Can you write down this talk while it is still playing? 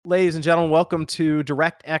Ladies and gentlemen, welcome to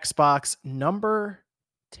DirectXbox number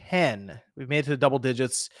 10. We've made it to double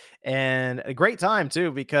digits and a great time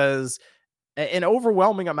too because an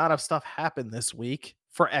overwhelming amount of stuff happened this week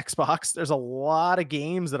for Xbox. There's a lot of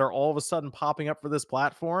games that are all of a sudden popping up for this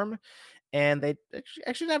platform, and they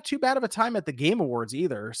actually didn't have too bad of a time at the Game Awards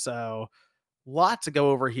either. So, lot to go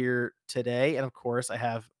over here today. And of course, I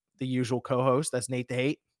have the usual co-host. That's Nate the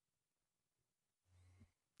Hate.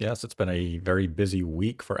 Yes, it's been a very busy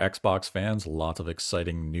week for Xbox fans. Lots of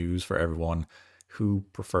exciting news for everyone who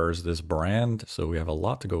prefers this brand. So we have a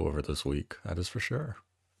lot to go over this week. That is for sure.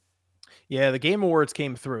 Yeah, the Game Awards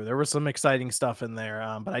came through. There was some exciting stuff in there,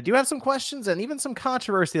 but I do have some questions and even some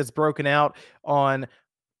controversy that's broken out on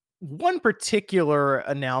one particular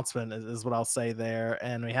announcement, is what I'll say there.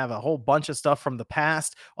 And we have a whole bunch of stuff from the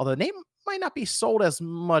past, although name might not be sold as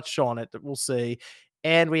much on it. We'll see.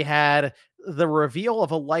 And we had the reveal of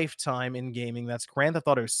a lifetime in gaming. That's Grand Theft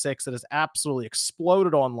Auto 6 that has absolutely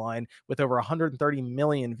exploded online with over 130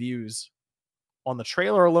 million views on the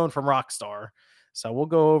trailer alone from Rockstar. So we'll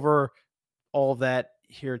go over all of that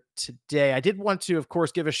here today. I did want to, of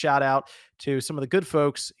course, give a shout out to some of the good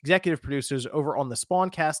folks, executive producers over on the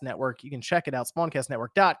Spawncast Network. You can check it out,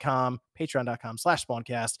 spawncastnetwork.com,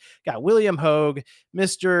 patreon.com/spawncast. Got William Hogue,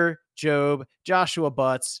 Mr. Job, Joshua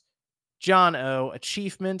Butts, John O,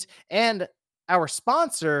 Achievement, and our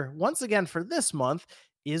sponsor, once again for this month,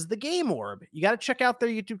 is the Game Orb. You got to check out their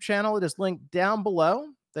YouTube channel. It is linked down below.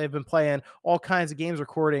 They've been playing all kinds of games,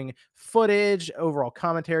 recording footage, overall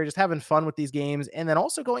commentary, just having fun with these games, and then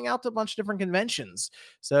also going out to a bunch of different conventions.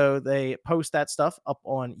 So they post that stuff up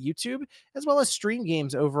on YouTube, as well as stream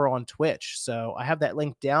games over on Twitch. So I have that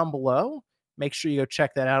link down below. Make sure you go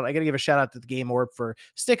check that out. I got to give a shout out to the Game Orb for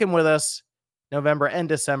sticking with us November and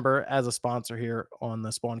December as a sponsor here on the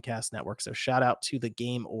Spawncast Network. So shout out to the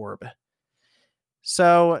Game Orb.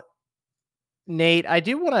 So Nate, I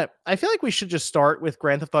feel like we should just start with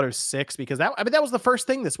Grand Theft Auto 6 because that was the first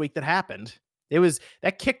thing this week that happened.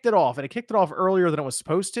 That kicked it off, and it kicked it off earlier than it was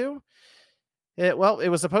supposed to. It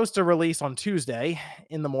was supposed to release on Tuesday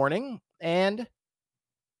in the morning, and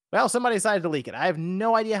somebody decided to leak it. I have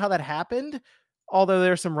no idea how that happened, although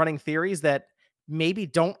there's some running theories that maybe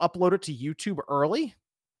don't upload it to YouTube early.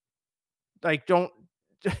 Like don't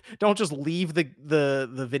just leave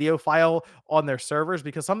the video file on their servers,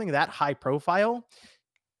 because something that high profile,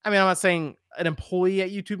 I mean, I'm not saying an employee at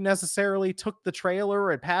YouTube necessarily took the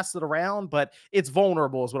trailer and passed it around, but it's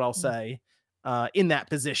vulnerable is what I'll say, in that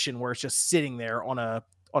position where it's just sitting there on a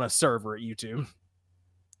server at YouTube.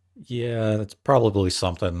 Yeah, that's probably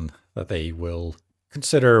something that they will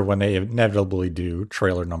consider when they inevitably do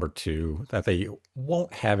trailer number 2, that they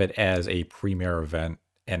won't have it as a premiere event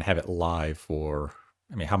and have it live for,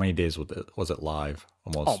 I mean, how many days was it live?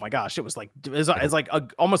 Almost. Oh my gosh, it was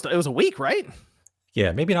a week, right?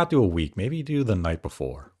 Yeah, maybe not do a week. Maybe do the night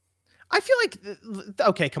before. I feel like,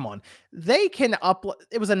 okay, come on. They can upload.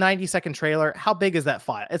 It was a 90-second trailer. How big is that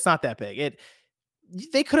file? It's not that big.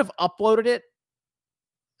 They could have uploaded it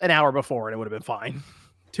an hour before and it would have been fine.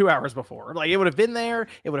 2 hours before, like it would have been there.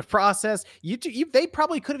 It would have processed. YouTube. They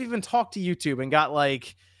probably could have even talked to YouTube and got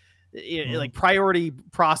like priority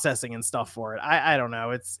processing and stuff for it. I don't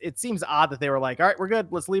know. It seems odd that they were like, all right, we're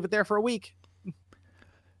good. Let's leave it there for a week.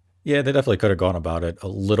 Yeah, they definitely could have gone about it a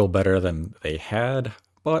little better than they had,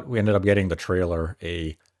 but we ended up getting the trailer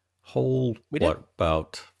a whole,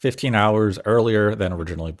 about 15 hours earlier than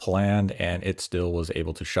originally planned, and it still was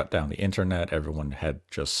able to shut down the internet. Everyone had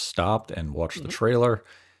just stopped and watched the trailer,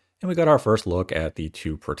 and we got our first look at the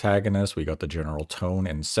 2 protagonists. We got the general tone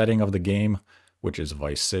and setting of the game, which is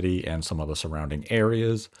Vice City and some of the surrounding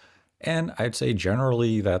areas. And I'd say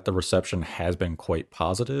generally that the reception has been quite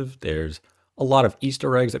positive. There's a lot of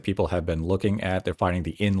Easter eggs that people have been looking at. They're finding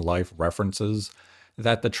the in-life references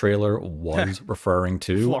that the trailer was referring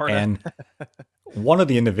to. Florida. And one of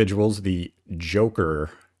the individuals, the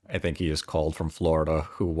Joker, I think he is called, from Florida,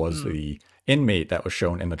 who was the inmate that was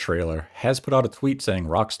shown in the trailer, has put out a tweet saying,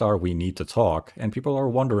 "Rockstar, we need to talk." And people are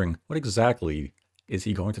wondering, what exactly is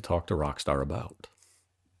he going to talk to Rockstar about?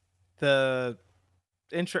 The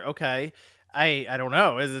intro, okay. I don't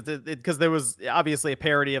know. Is it because there was obviously a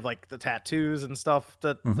parody of like the tattoos and stuff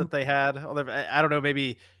that they had? I don't know.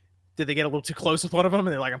 Maybe did they get a little too close with one of them and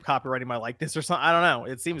they're like, I'm copywriting my likeness or something? I don't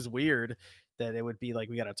know. It seems weird that it would be like,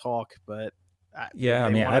 we got to talk, but Yeah, I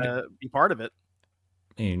they mean, want to be part of it.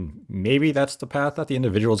 I mean, maybe that's the path that the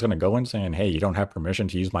individual is going to go in, saying, hey, you don't have permission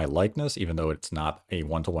to use my likeness, even though it's not a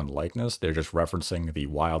one-to-one likeness. They're just referencing the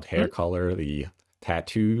wild hair color, the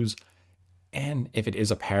tattoos. And if it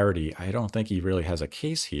is a parody, I don't think he really has a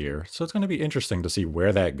case here. So it's going to be interesting to see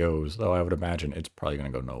where that goes, though I would imagine it's probably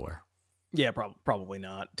going to go nowhere. Yeah, probably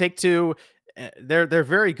not. Take Two, they're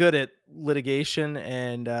very good at litigation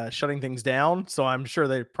and shutting things down. So I'm sure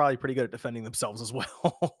they're probably pretty good at defending themselves as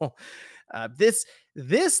well. This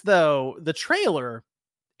though, the trailer,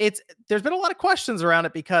 it's there's been a lot of questions around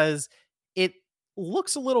it because it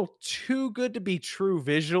looks a little too good to be true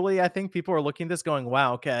visually. I think people are looking at this going,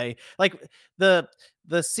 "Wow, okay." Like the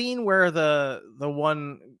the scene where the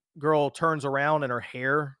one girl turns around and her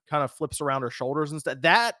hair kind of flips around her shoulders and stuff.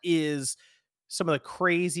 That is some of the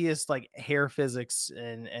craziest like hair physics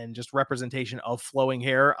and just representation of flowing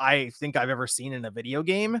hair I think I've ever seen in a video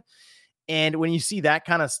game. And when you see that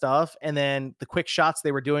kind of stuff, and then the quick shots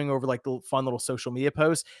they were doing over like the fun little social media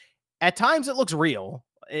posts, at times it looks real.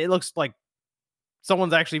 It looks like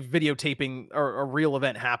someone's actually videotaping a real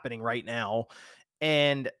event happening right now.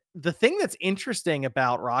 And the thing that's interesting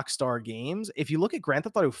about Rockstar Games, if you look at Grand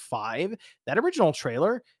Theft Auto 5, that original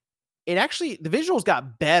trailer, it actually the visuals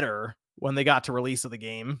got better when they got to release of the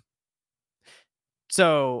game.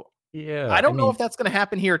 So I Yeah, I don't know if mean, that's going to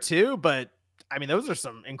happen here too, but I mean, those are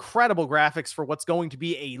some incredible graphics for what's going to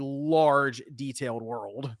be a large, detailed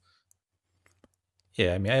world.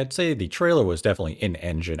 yeah, I mean, I'd say the trailer was definitely in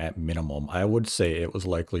engine at minimum. I would say it was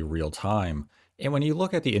likely real time. And when you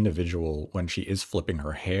look at the individual when she is flipping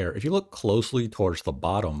her hair, if you look closely towards the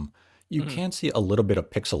bottom, you Mhm. can see a little bit of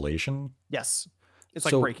pixelation. Yes. It's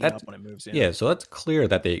like So breaking that's up when it moves. Yeah. yeah, so that's clear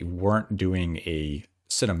that they weren't doing a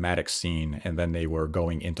cinematic scene and then they were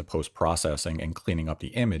going into post processing and cleaning up the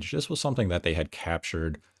image. This was something that they had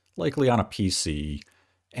captured, likely on a PC,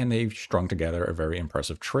 and they've strung together a very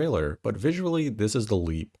impressive trailer. But visually, this is the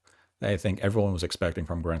leap that I think everyone was expecting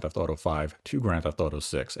from Grand Theft Auto 5 to Grand Theft Auto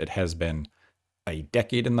 6. It has been a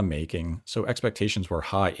decade in the making, so expectations were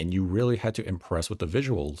high, and you really had to impress with the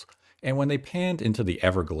visuals. And when they panned into the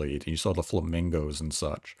Everglades and you saw the flamingos and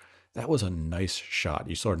such, that was a nice shot.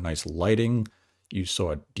 You saw nice lighting, you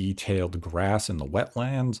saw detailed grass in the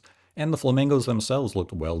wetlands, and the flamingos themselves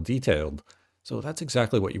looked well detailed. So that's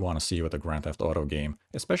exactly what you want to see with a Grand Theft Auto game,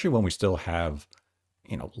 especially when we still have,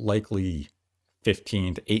 likely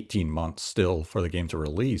 15 to 18 months still for the game to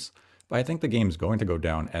release. But I think the game's going to go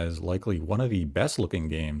down as likely one of the best looking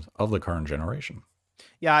games of the current generation.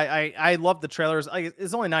 Yeah, I love the trailers.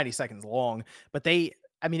 It's only 90 seconds long, but I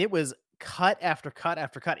mean, it was cut after cut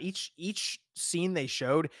after cut. Each scene they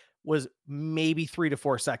showed was maybe 3 to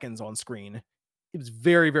 4 seconds on screen. It was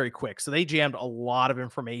very, very quick. So they jammed a lot of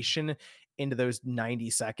information into those 90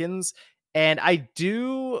 seconds. And I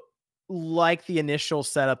do like the initial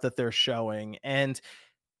setup that they're showing. And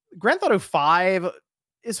Grand Theft Auto 5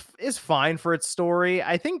 is fine for its story.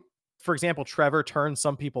 I think, for example, Trevor turns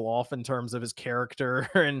some people off in terms of his character,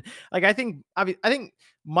 and like I think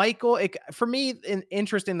Michael. For me, an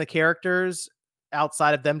interest in the characters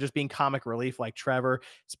outside of them just being comic relief, like Trevor,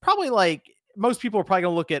 it's probably like most people are probably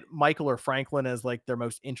gonna look at Michael or Franklin as like their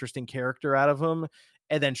most interesting character out of them,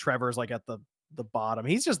 and then Trevor's like at the bottom.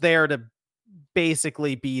 He's just there to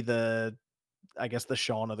basically be the I guess the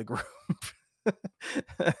Sean of the group.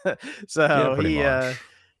 Yeah, So pretty he much.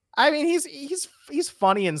 I mean he's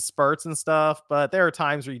funny in spurts and stuff, but there are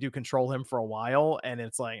times where you do control him for a while and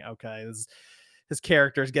it's like, okay, this his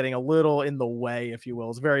character is getting a little in the way, if you will.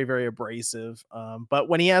 It's very, very abrasive. But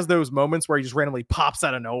when he has those moments where he just randomly pops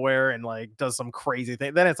out of nowhere and like does some crazy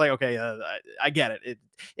thing, then it's like, okay, I get it.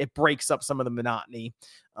 It breaks up some of the monotony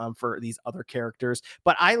for these other characters.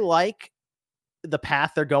 But I like the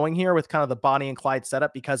path they're going here with kind of the Bonnie and Clyde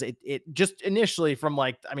setup because it just initially from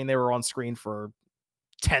like I mean they were on screen for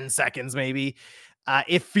 10 seconds maybe.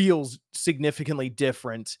 It feels significantly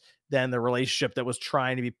different than the relationship that was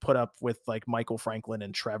trying to be put up with like Michael Franklin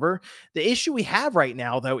and Trevor. The issue we have right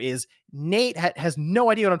now though is Nate has no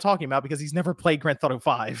idea what I'm talking about because he's never played Grand Theft Auto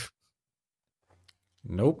 5.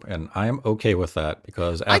 Nope, and I am okay with that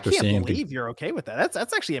because I after can't seeing the believe you're okay with that.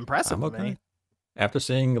 That's actually impressive I'm to okay. me. After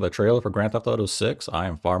seeing the trailer for Grand Theft Auto 6, I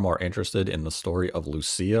am far more interested in the story of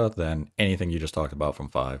Lucia than anything you just talked about from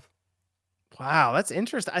 5. Wow, that's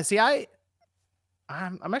interesting. I see. I'm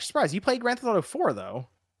actually surprised you played Grand Theft Auto 4 though,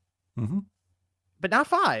 Mhm. but not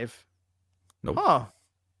 5. Nope. Huh.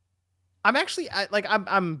 I'm actually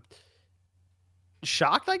I'm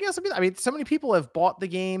shocked, I guess. I mean, so many people have bought the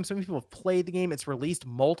game, so many people have played the game. It's released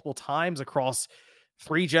multiple times across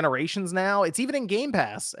 3 generations now. It's even in Game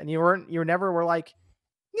Pass, and you never were like,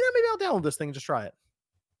 maybe I'll download this thing and just try it.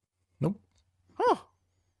 Nope. Huh.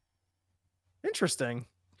 Interesting.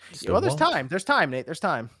 Still Well, there's won't. time. There's time, Nate. There's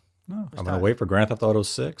time. No, There's I'm gonna time. wait for Grand Theft Auto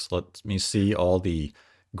 6. Let me see all the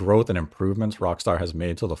growth and improvements Rockstar has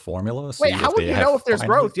made to the formula, Wait, see how if would they you have know if there's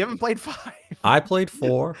finally. growth? You haven't played 5. I played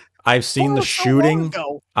 4. I've seen 4 the was so long shooting.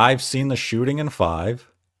 ago. I've seen the shooting in 5,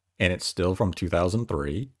 and it's still from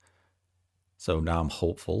 2003. So now I'm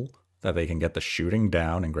hopeful that they can get the shooting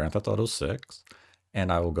down in Grand Theft Auto 6,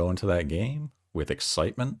 and I will go into that game with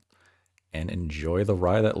excitement and enjoy the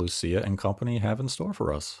ride that Lucia and company have in store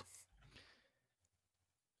for us.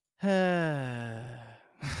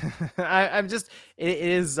 I'm just it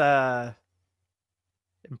is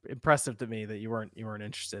impressive to me that you weren't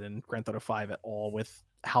interested in Grand Theft Auto 5 at all with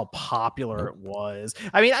how popular it Nope. was.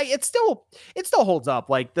 I mean, it still holds up.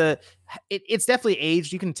 Like it's definitely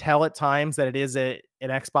aged. You can tell at times that it is an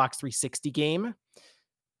Xbox 360 game,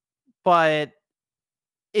 but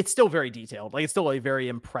it's still very detailed. Like it's still a very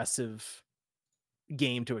impressive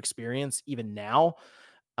game to experience even now.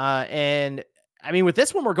 And I mean, with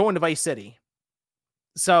this one, we're going to Vice City,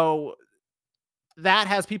 so that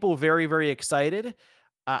has people very, very excited.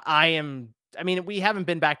 I am. I mean, we haven't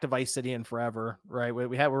been back to Vice City in forever, right?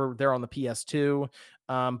 We're there on the PS2,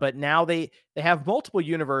 but now they have multiple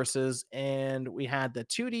universes, and we had the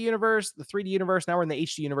 2D universe, the 3D universe. Now we're in the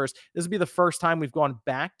HD universe. This will be the first time we've gone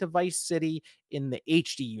back to Vice City in the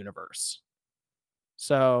HD universe.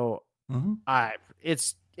 So Hmm. I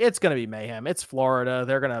it's gonna be mayhem. It's Florida.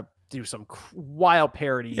 They're gonna do some wild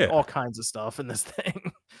parody, Yeah. all kinds of stuff in this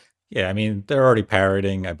thing. Yeah, I mean, they're already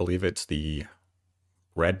parroting, I believe it's the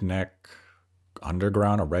Redneck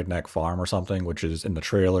Underground, a redneck farm or something, which is in the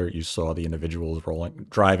trailer. You saw the individuals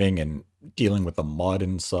driving and dealing with the mud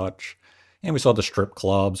and such. And we saw the strip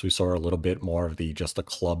clubs. We saw a little bit more of the just the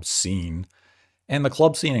club scene. And the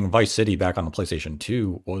club scene in Vice City back on the PlayStation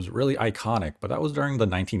 2 was really iconic, but that was during the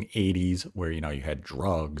 1980s where, you had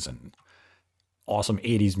drugs and awesome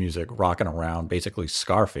 80s music rocking around, basically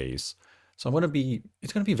Scarface. So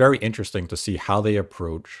it's going to be very interesting to see how they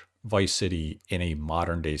approach Vice City in a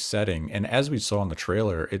modern day setting. And as we saw in the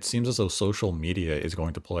trailer, it seems as though social media is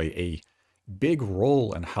going to play a big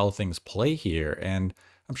role in how things play here. And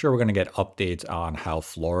I'm sure we're going to get updates on how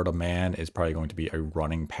Florida Man is probably going to be a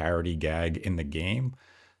running parody gag in the game.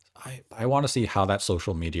 I want to see how that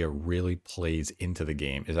social media really plays into the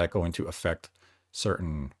game. Is that going to affect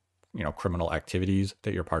certain, criminal activities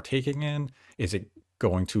that you're partaking in? Is it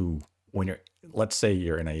going to, when you're, let's say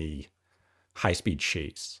you're in a high speed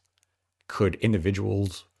chase, could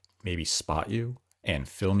individuals maybe spot you and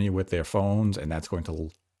film you with their phones, and that's going to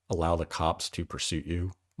allow the cops to pursue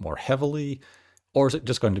you more heavily? Or is it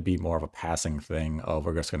just going to be more of a passing thing of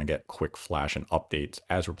we're just going to get quick flash and updates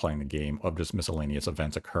as we're playing the game of just miscellaneous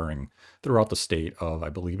events occurring throughout the state of, I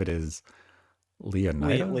believe it is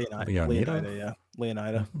Leonida? Leonida? Leonida, yeah,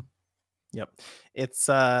 Leonida. Mhm. Yep. It's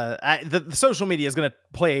the social media is going to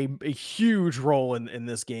play a huge role in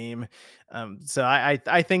this game. So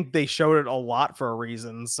I think they showed it a lot for a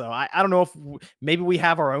reason. So I don't know if maybe we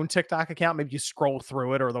have our own TikTok account. Maybe you scroll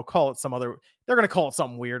through it, or they'll call it some other. They're going to call it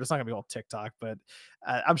something weird. It's not going to be called TikTok, but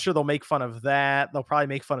I'm sure they'll make fun of that. They'll probably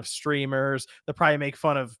make fun of streamers. They'll probably make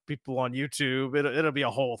fun of people on YouTube. It'll be a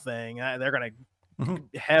whole thing. They're going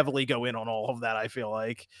Mhm. to heavily go in on all of that. I feel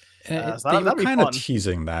like. So They were that'll be kind of fun.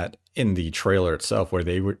 teasing that in the trailer itself, where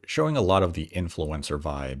they were showing a lot of the influencer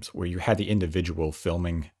vibes, where you had the individual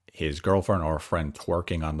filming his girlfriend or a friend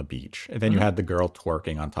twerking on the beach, and then you Mhm. had the girl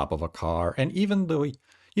twerking on top of a car, and even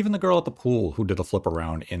the girl at the pool who did a flip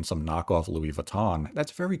around in some knockoff Louis Vuitton.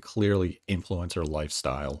 That's very clearly influencer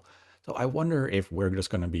lifestyle. So I wonder if we're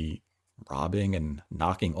just going to be robbing and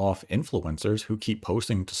knocking off influencers who keep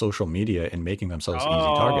posting to social media and making themselves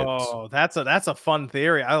easy targets. Oh, that's a fun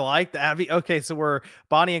theory. I like that. Okay, so we're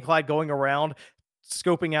Bonnie and Clyde going around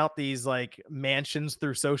scoping out these like mansions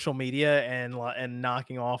through social media and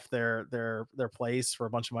knocking off their place for a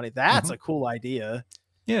bunch of money. That's Mhm. a cool idea.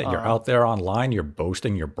 Yeah, you're Uh, out there online, you're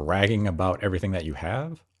boasting, you're bragging about everything that you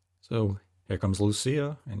have. So here comes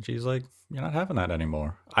Lucia, and she's like, "You're not having that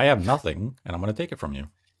anymore. I have nothing, and I'm going to take it from you."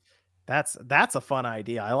 that's a fun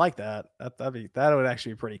idea. I like that. That would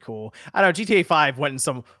actually be pretty cool. I know GTA 5 went in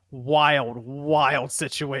some wild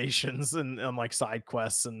situations and like side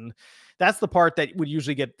quests, and that's the part that would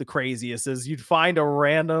usually get the craziest is you'd find a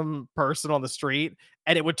random person on the street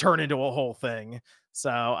and it would turn into a whole thing. So,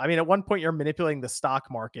 I mean, at one point you're manipulating the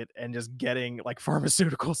stock market and just getting like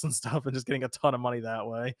pharmaceuticals and stuff and just getting a ton of money that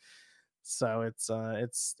way. So it's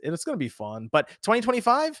going to be fun. But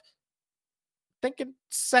 2025, thinking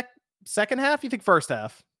second half? You think first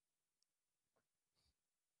half?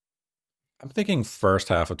 I'm thinking first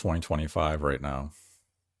half of 2025 right now.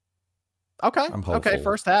 Okay, I'm okay, hopeful.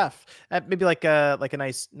 first half. Maybe like a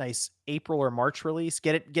nice April or March release.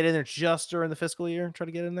 Get in there just during the fiscal year. Try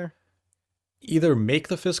to get in there. Either make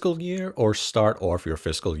the fiscal year or start off your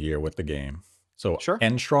fiscal year with the game. So Sure.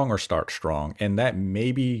 end strong or start strong. And that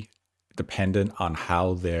may be dependent on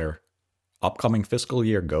how their upcoming fiscal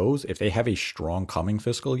year goes. If they have a strong coming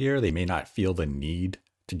fiscal year, they may not feel the need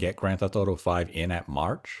to get Grand Theft Auto 5 in at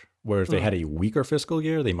March. Whereas they Mhm. had a weaker fiscal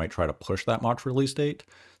year, they might try to push that March release date.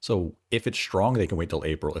 So if it's strong, they can wait till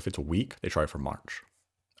April. If it's weak, they try for March.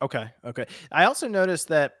 Okay, okay. I also noticed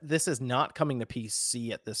that this is not coming to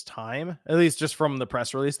PC at this time, at least just from the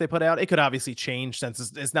press release they put out. It could obviously change since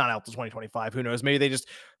it's not out to 2025. Who knows? Maybe they just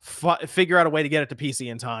figure out a way to get it to PC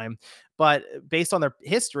in time. But based on their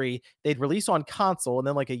history, they'd release on console, and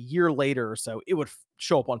then like a year later or so, it would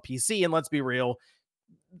show up on PC. And let's be real,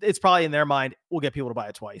 it's probably in their mind, we'll get people to buy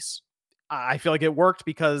it twice. I feel like it worked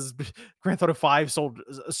because Grand Theft Auto 5 sold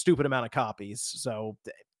a stupid amount of copies. So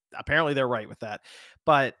apparently they're right with that.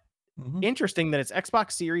 But Hmm. interesting that it's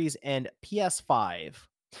Xbox Series and PS5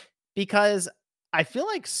 because I feel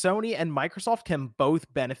like Sony and Microsoft can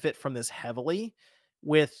both benefit from this heavily.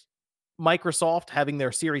 With Microsoft having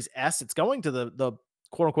their Series S, it's going to the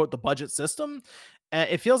quote unquote the budget system.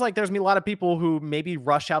 It feels like there's gonna be a lot of people who maybe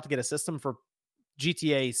rush out to get a system for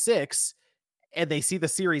GTA 6 and they see the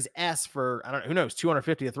Series S for I don't know, who knows,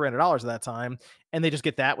 250 to $300 at that time, and they just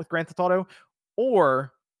get that with Grand Theft Auto.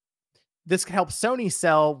 Or this could help Sony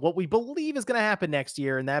sell what we believe is going to happen next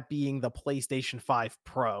year, and that being the PlayStation 5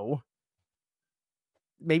 Pro.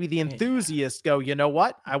 Maybe the enthusiasts go, you know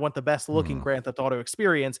what? I want the best looking Hmm. Grand Theft Auto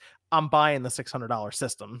experience. I'm buying the $600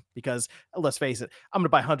 system because let's face it, I'm going to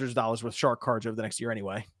buy hundreds of dollars with shark cards over the next year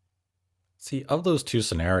anyway. See, of those two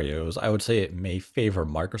scenarios, I would say it may favor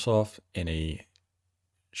Microsoft in a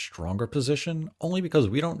stronger position, only because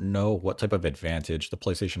we don't know what type of advantage the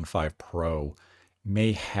PlayStation 5 Pro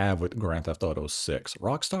may have with Grand Theft Auto 6.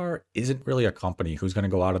 Rockstar isn't really a company who's going to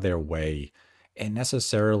go out of their way and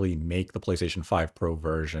necessarily make the PlayStation 5 Pro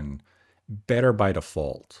version better by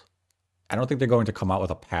default. I don't think they're going to come out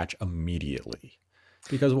with a patch immediately.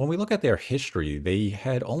 Because when we look at their history, they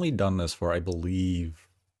had only done this for, I believe,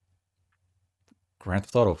 Grand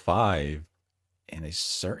Theft Auto 5 in a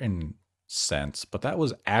certain sense, but that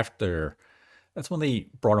was after that's when they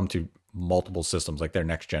brought them to multiple systems, like their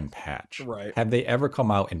next gen patch. Right. Have they ever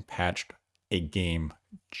come out and patched a game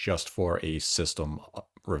just for a system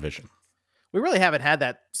revision? We really haven't had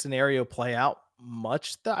that scenario play out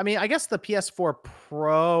much. I mean, I guess the PS4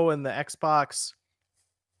 Pro and the Xbox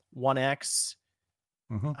One X.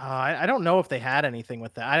 Hmm. I don't know if they had anything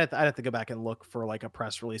with that. I'd have to go back and look for like a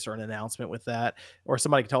press release or an announcement with that, or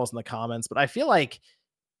somebody could tell us in the comments. But I feel like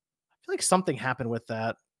something happened with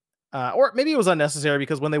that, or maybe it was unnecessary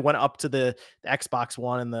because when they went up to the Xbox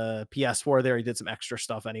One and the PS4, there he did some extra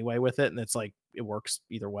stuff anyway with it, and it's like it works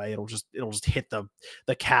either way. It'll just hit the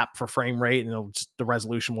cap for frame rate, and the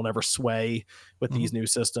resolution will never sway with Hmm. these new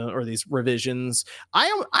system or these revisions.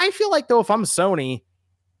 I feel like though if I'm Sony,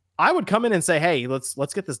 I would come in and say, "Hey, let's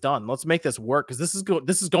get this done. Let's make this work because this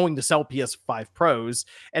is going to sell PS5 Pros."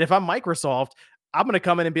 And if I'm Microsoft, I'm going to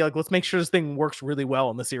come in and be like, "Let's make sure this thing works really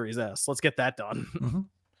well in the Series S. Let's get that done." Hmm.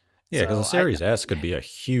 Yeah, because the So I Series S could be a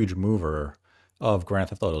huge mover of Grand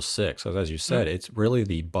Theft Auto 6. Because as you mm, said, it's really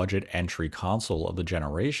the budget entry console of the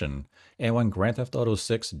generation. And when Grand Theft Auto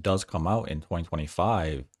 6 does come out in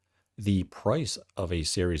 2025, the price of a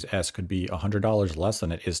Series S could be $100 less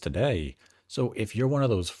than it is today. So if you're one of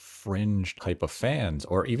those fringe type of fans,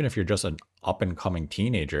 or even if you're just an up and coming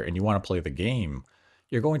teenager and you want to play the game,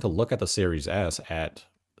 you're going to look at the Series S at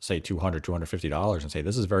say $250 and say,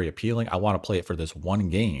 this is very appealing. I want to play it for this one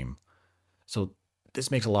game. So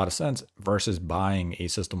this makes a lot of sense versus buying a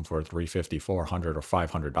system for 350, 400, or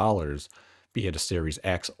 $500, be it a Series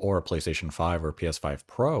X or a PlayStation 5 or PS5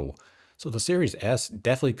 Pro. So the Series S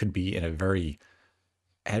definitely could be in a very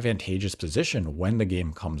advantageous position when the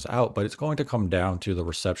game comes out, but it's going to come down to the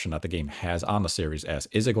reception that the game has on the Series S.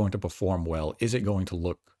 Is it going to perform well? Is it going to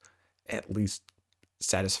look at least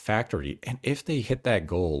satisfactory? And if they hit that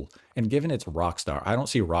goal, and given it's Rockstar, I don't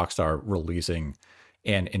see Rockstar releasing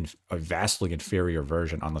a vastly inferior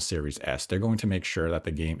version on the Series S. They're going to make sure that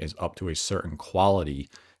the game is up to a certain quality.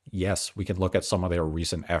 Yes, we can look at some of their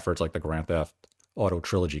recent efforts like the Grand Theft Auto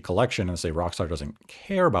Trilogy Collection and say Rockstar doesn't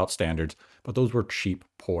care about standards, but those were cheap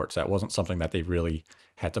ports. That wasn't something that they really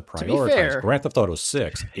had to to be prioritize. fair, Grand Theft Auto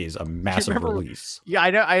 6 is a do you massive remember? release. Yeah,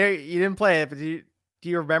 I know. You didn't play it, but do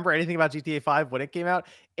you remember anything about GTA 5 when it came out?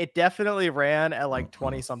 It definitely ran at like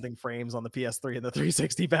 20 Mm-mm. something frames on the PS3 and the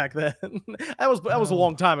 360 back then. that was a Well,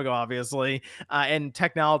 long time ago, obviously, and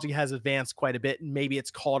technology has advanced quite a bit, and maybe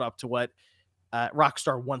it's caught up to what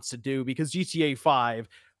Rockstar wants to do because GTA 5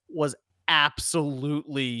 was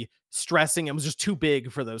absolutely stressing it was just too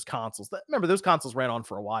big for those consoles. Remember, those consoles ran on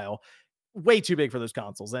for a while, way too big for those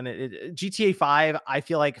consoles. And GTA 5, I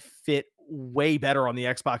feel like fit way better on the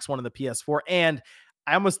Xbox One and the PS4. And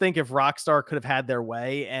I almost think if Rockstar could have had their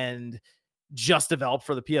way and just developed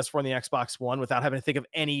for the PS4 and the Xbox One without having to think of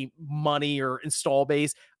any money or install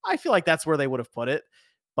base, I feel like that's where they would have put it.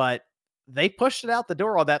 But they pushed it out the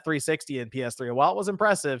door on that 360 and PS3. And while it was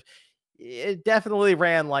impressive, it definitely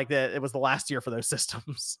ran like that. It was the last year for those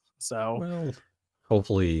systems. So, Well,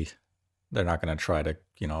 hopefully they're not going to try to,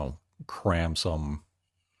 cram some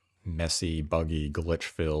messy, buggy,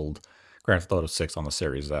 glitch-filled Grand Theft Auto 6 on the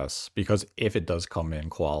Series S, because if it does come in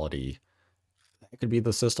quality, it could be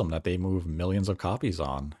the system that they move millions of copies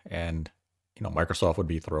on. And, Microsoft would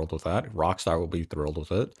be thrilled with that. Rockstar will be thrilled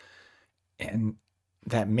with it. And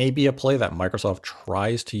that may be a play that Microsoft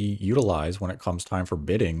tries to utilize when it comes time for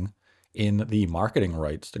bidding in the marketing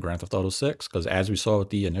rights to Grand Theft Auto 6. Because as we saw with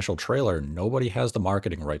the initial trailer, nobody has the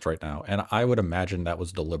marketing rights right now. And I would imagine that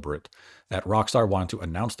was deliberate, that Rockstar wanted to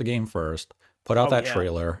announce the game first, put out oh, that yeah.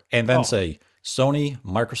 trailer, and then Oh, say, Sony,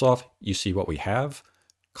 Microsoft, you see what we have,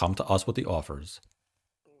 come to us with the offers.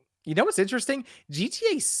 you know what's interesting?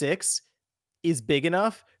 GTA 6 is big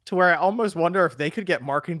enough to where I almost wonder if they could get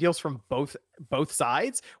marketing deals from both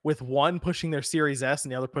sides, with one pushing their Series S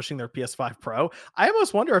and the other pushing their PS5 Pro. I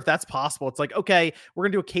almost wonder if that's possible. It's like, okay, we're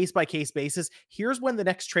gonna do a case by case basis. Here's when the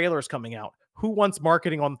next trailer is coming out. Who wants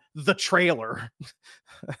marketing on the trailer?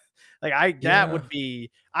 Like that Yeah. would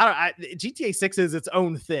be GTA 6 is its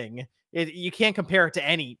own thing. You can't compare it to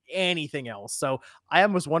anything else. So I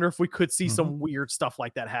almost wonder if we could see hmm some weird stuff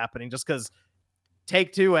like that happening, just because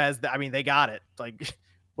Take Two they got it. Like,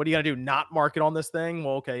 what are you gonna do? Not market on this thing?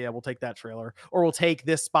 Well, okay, yeah, we'll take that trailer, or we'll take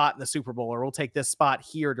this spot in the Super Bowl, or we'll take this spot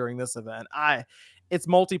here during this event. It's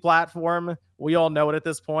multi-platform. We all know it at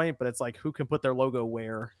this point, but it's like, who can put their logo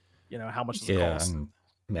where? How much does it Yeah, cost? and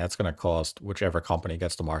that's going to cost whichever company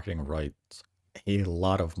gets the marketing rights a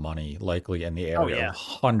lot of money, likely in the Oh area of yeah,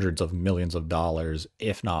 hundreds of millions of dollars,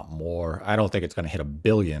 if not more. I don't think it's going to hit $1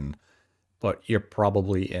 billion, but you're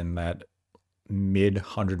probably in that mid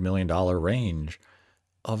 $100 million range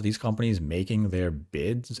of these companies making their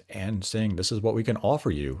bids and saying, this is what we can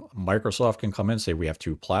offer you. Microsoft can come in and say, we have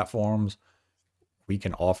two platforms. We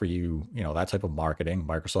can offer you, that type of marketing.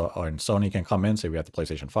 Microsoft and Sony can come in and say, we have the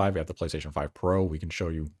PlayStation 5, we have the PlayStation 5 Pro. We can show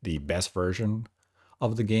you the best version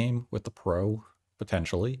of the game with the Pro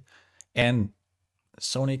potentially. And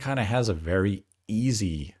Sony kind of has a very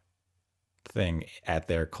easy thing at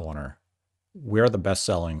their corner. We're the best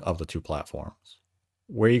selling of the two platforms.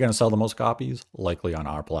 Where are you going to sell the most copies? Likely on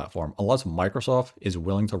our platform, unless Microsoft is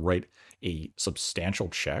willing to write a substantial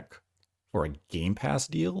check for a Game Pass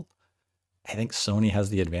deal. I think Sony has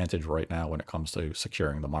the advantage right now when it comes to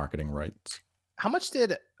securing the marketing rights. how much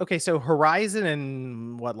did okay? So Horizon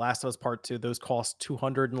and what Last of Us Part Two, those cost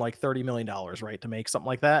 $230 million, right, to make something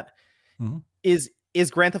like that. Mhm. Is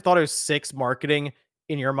Grand Theft Auto 6 marketing,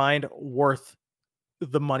 in your mind, worth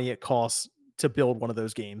the money it costs to build one of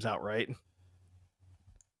those games outright?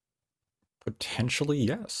 Potentially,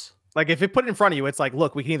 yes. Like, if it put it in front of you, it's like,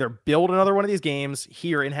 look, we can either build another one of these games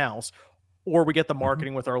here in house, or we get the Mhm.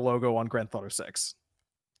 marketing with our logo on Grand Theft Auto 6.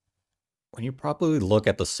 When you properly look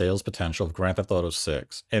at the sales potential of Grand Theft Auto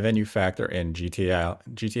 6, and then you factor in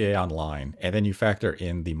GTA Online, and then you factor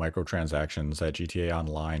in the microtransactions that GTA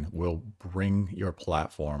Online will bring your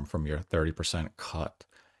platform from your 30% cut,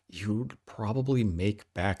 you'd probably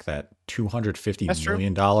make back that $250 That's true.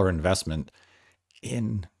 million investment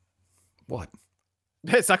in what?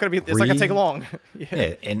 It's not gonna take Three? long. Yeah.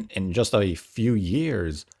 Yeah, in just a few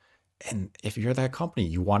years. And if you're that company,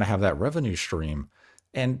 you want to have that revenue stream.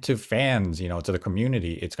 And to fans, to the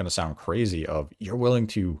community, it's going to sound crazy of you're willing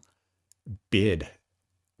to bid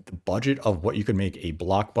the budget of what you could make a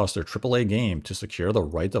blockbuster AAA game to secure the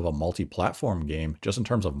rights of a multi-platform game just in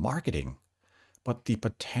terms of marketing. But the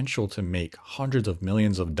potential to make hundreds of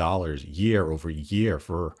millions of dollars year over year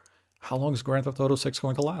for how long is Grand Theft Auto 6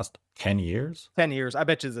 going to last? 10 years? 10 years. I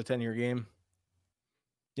bet you it's a 10-year game.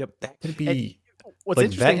 Yep. That could And be what's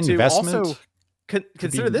like that interesting too, also, investment could be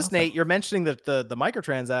consider this, nothing. Nate. You're mentioning that the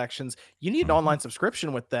microtransactions, you need an hmm online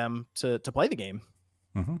subscription with them to play the game.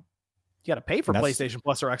 hmm You got to pay for And that's PlayStation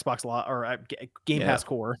Plus or Xbox or Game yeah, Pass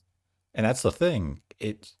Core. and that's the thing.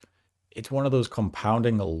 It's one of those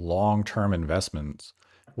compounding long-term investments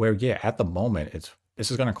where yeah, at the moment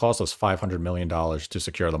this is going to cost us $500 million to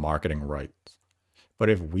secure the marketing rights. But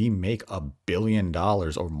if we make $1 billion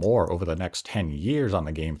or more over the next 10 years on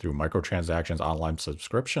the game through microtransactions, online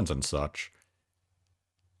subscriptions and such,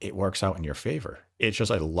 it works out in your favor. It's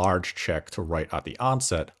just a large check to write at the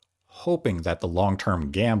onset. hoping that the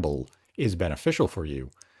long-term gamble is beneficial for you.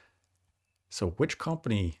 So which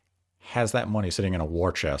company has that money sitting in a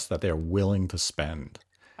war chest that they're willing to spend?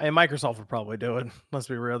 I mean, Microsoft would probably do it. Let's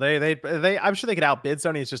be real. They. I'm sure they could outbid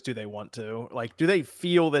Sony. It's just, do they want to? Like, do they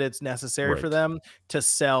feel that it's necessary for Right. them to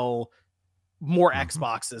sell more Hmm.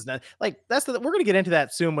 Xboxes? Now, like, we're going to get into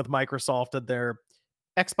that soon with Microsoft and their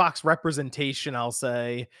Xbox representation, I'll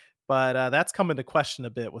say. But that's come into question a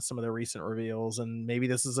bit with some of the recent reveals, and maybe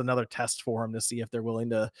this is another test for them to see if they're willing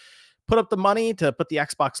to put up the money to put the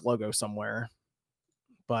Xbox logo somewhere.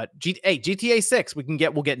 But GTA 6, we'll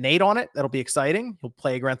get Nate on it. That'll be exciting. He'll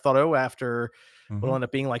play Grand Theft Auto after Hmm. what'll end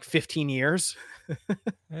up being like 15 years.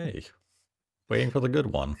 Hey, waiting for the good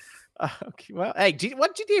one. Okay, well, hey,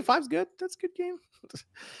 GTA 5's good. That's a good game.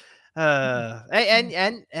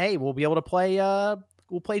 And hey, we'll be able to play.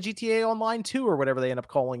 We'll play GTA Online 2 or whatever they end up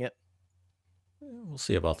calling it. We'll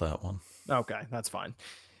see about that one. Okay, that's fine.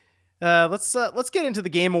 Let's get into the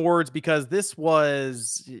Game Awards, because this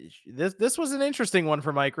was an interesting one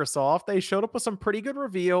for Microsoft. They showed up with some pretty good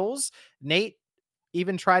reveals. Nate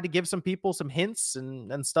even tried to give some people some hints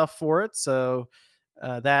and stuff for it. So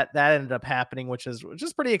that ended up happening, which is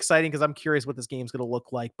pretty exciting, because I'm curious what this game's going to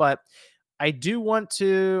look like. But I do want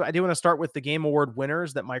to start with the Game Award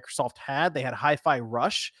winners that Microsoft had. They had Hi-Fi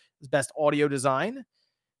Rush as best audio design.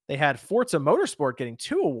 They had Forza Motorsport getting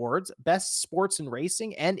 2 awards, Best Sports and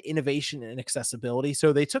Racing and Innovation and Accessibility.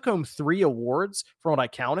 So they took home 3 awards from what I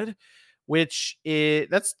counted, which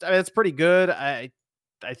that's pretty good. I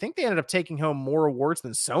think they ended up taking home more awards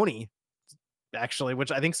than Sony, actually,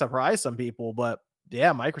 which I think surprised some people. But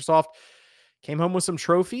yeah, Microsoft came home with some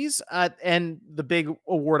trophies. And the big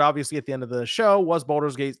award, obviously, at the end of the show was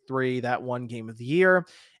Baldur's Gate 3, that one Game of the Year.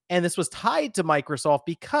 And this was tied to Microsoft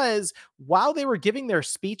because while they were giving their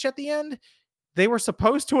speech at the end, they were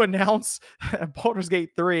supposed to announce Baldur's Gate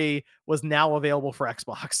 3 was now available for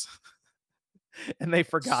Xbox. And they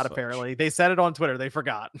forgot, Such. apparently. They said it on Twitter. They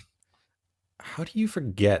forgot. How do you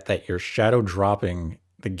forget that you're shadow dropping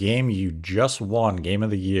the game you just won Game of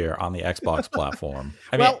the Year on the Xbox platform?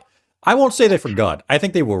 I mean, Well, I won't say they forgot. I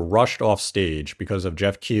think they were rushed off stage because of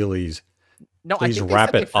Jeff Keighley's no, I please think they wrap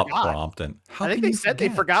said they it up forgot. prompt. And how I think can they you said they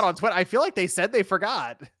forgot forget? on Twitter. I feel like they said they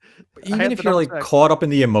forgot. I Even have to if you're double like check. caught up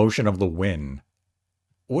in the emotion of the win,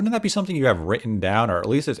 wouldn't that be something you have written down, or at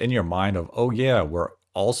least it's in your mind of, oh yeah, we're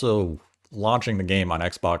also launching the game on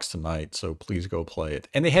Xbox tonight, so please go play it.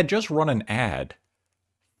 And they had just run an ad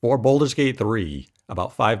for Baldur's Gate 3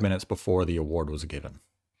 about 5 minutes before the award was given.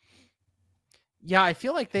 Yeah, I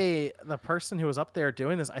feel like the person who was up there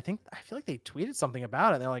doing this, I feel like they tweeted something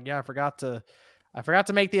about it. They're like, "Yeah, I forgot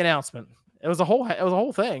to make the announcement." It was a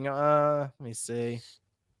whole thing. Let me see.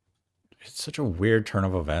 It's such a weird turn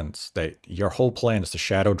of events that your whole plan is to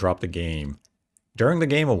shadow drop the game during the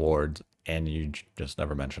Game Awards, and you just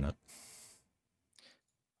never mention it.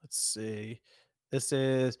 Let's see. This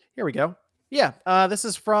is Here we go. Yeah, this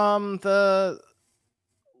is from the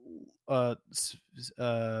uh s-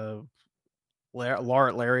 uh Larry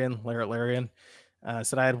Larian.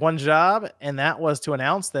 Said I had one job, and that was to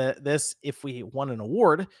announce that if we won an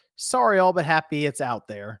award, sorry all, but happy it's out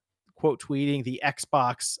there. Quote tweeting the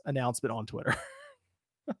Xbox announcement on Twitter.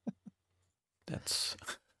 That's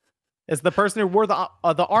It's the person who wore the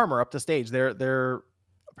armor up the stage. Their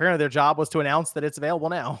apparently their job was to announce that it's available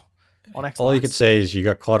now on all you could Xbox. say is you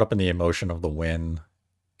got caught up in the emotion of the win,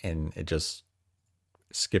 and it just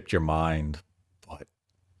skipped your mind. But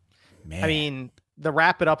I man, mean, the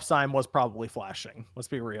wrap it up sign was probably flashing. Let's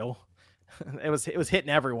be real. It was hitting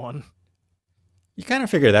everyone. you kind of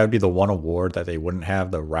figure that would be the one award that they wouldn't have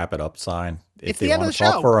the wrap it up sign. If It's they the end of want the to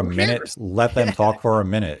talk show. for a Who minute, cares? let them talk for a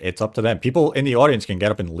minute. It's up to them. People in the audience can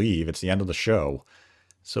get up and leave. It's the end of the show.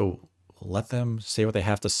 So let them say what they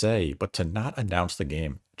have to say. But to not announce the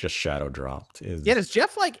game just shadow dropped Yeah, is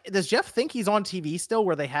does Jeff think he's on TV still,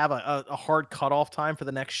 where they have a hard cutoff time for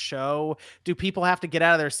the next show? Do people have to get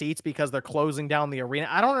out of their seats because they're closing down the arena?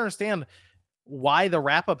 I don't understand why the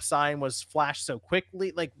wrap up sign was flashed so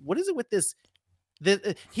quickly. Like, what is it with this?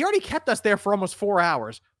 He already kept us there for almost 4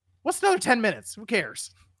 hours. What's another 10 minutes? Who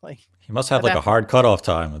cares? Like, he must have at like a that point, hard cutoff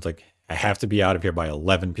time. It's like I have to be out of here by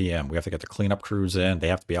 11 p.m. We have to get the cleanup crews in. They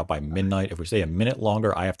have to be out by midnight. If we stay a minute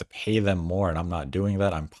longer, I have to pay them more, and I'm not doing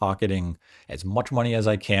that. I'm pocketing as much money as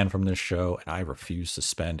I can from this show, and I refuse to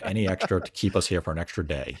spend any extra to keep us here for an extra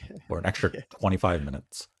day or an extra yeah. 25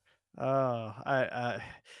 minutes.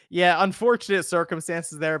 Yeah, unfortunate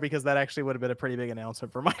circumstances there, because that actually would have been a pretty big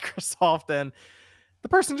announcement for Microsoft, and the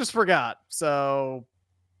person just forgot. So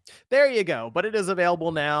There you go. But it is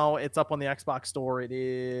available now. It's up on the Xbox store. It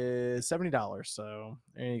is $70. So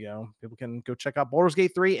there you go. People can go check out Baldur's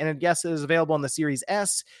Gate 3. And yes, it is available on the Series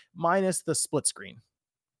S minus the split screen.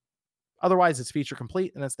 Otherwise, it's feature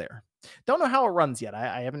complete and it's there. Don't know how it runs yet.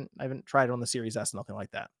 I haven't tried it on the Series S, nothing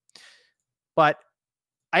like that. But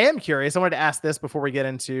I am curious. I wanted to ask this before we get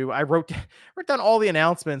into. I wrote down all the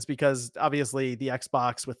announcements because obviously the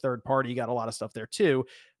Xbox with third party got a lot of stuff there too.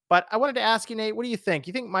 But I wanted to ask you, Nate, what do you think?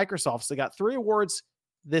 You think Microsoft's they got 3 awards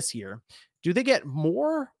this year? Do they get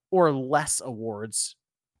more or less awards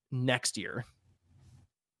next year?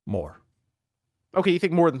 More. Okay, you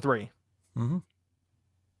think more than 3? Mm-hmm.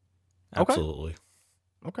 Okay, Absolutely.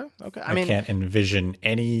 okay. I I mean, can't envision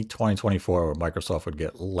any 2024 where Microsoft would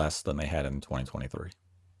get less than they had in 2023.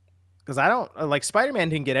 because I don't like Spider-Man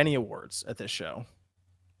didn't get any awards at this show.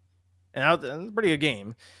 And it's a pretty good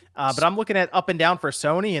game. But I'm looking at up and down for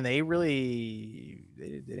Sony, and they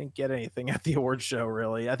didn't get anything at the awards show,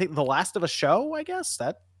 really. I think The Last of Us show, I guess,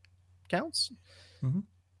 that counts. Mhm.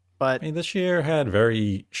 But I mean, this year had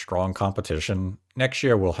very strong competition. Next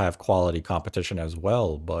year we'll have quality competition as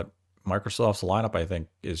well, but Microsoft's lineup, I think,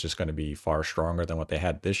 is just going to be far stronger than what they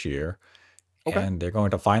had this year. okay. And they're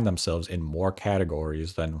going to find themselves in more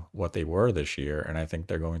categories than what they were this year. And I think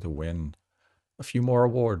they're going to win a few more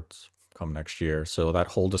awards come next year. So that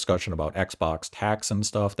whole discussion about Xbox tax and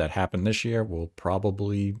stuff that happened this year will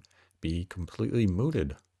probably be completely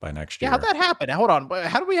mooted by next Yeah, how'd year. that happen? Hold on.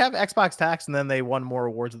 How do we have Xbox tax and then they won more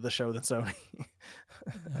awards at the show than Sony?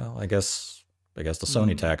 Well, I guess the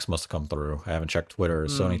Sony Hmm. tax must have come through. I haven't checked Twitter.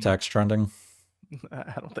 Is Sony Hmm. tax trending?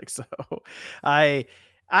 I don't think so. I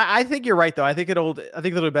I think you're right though. I think it'll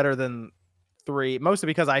do better than 3, mostly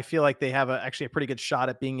because I feel like they have actually a pretty good shot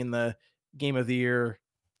at being in the game of the year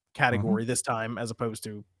Hmm. category this time, as opposed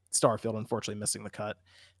to Starfield, unfortunately missing the cut.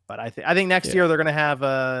 But I think next Yeah. year they're going to have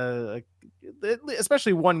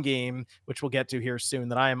especially one game, which we'll get to here soon.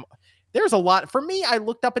 There's a lot for me. I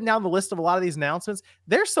looked up and down the list of a lot of these announcements.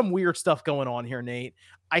 There's some weird stuff going on here, Nate.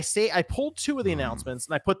 I pulled 2 of the Hmm. announcements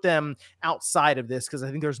and I put them outside of this because I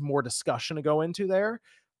think there's more discussion to go into there.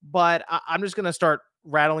 But I'm just going to start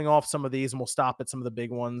rattling off some of these and we'll stop at some of the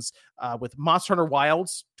big ones with Monster Hunter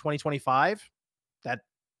Wilds 2025. That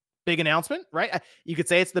big announcement, right? You could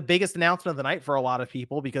say it's the biggest announcement of the night for a lot of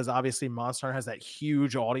people because obviously Monster Hunter has that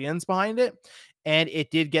huge audience behind it, and it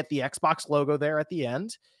did get the Xbox logo there at the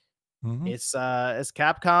end. Hmm. It's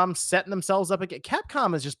Capcom setting themselves up again.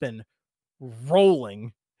 Capcom has just been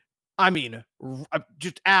rolling. I mean,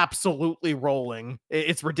 just absolutely rolling.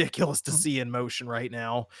 It's ridiculous to Hmm. see in motion right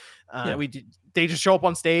now. Yeah. They just show up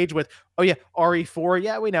on stage with, oh yeah, RE4.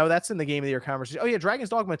 Yeah, we know that's in the game of the year conversation. Oh yeah, Dragon's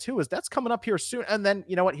Dogma 2 that's coming up here soon. And then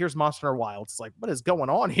you know what? Here's Monster Hunter Wild. It's like, what is going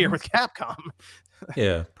on here Hmm. with Capcom?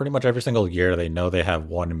 Yeah. Pretty much every single year they know they have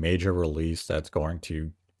one major release that's going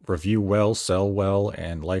to review well, sell well,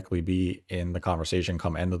 and likely be in the conversation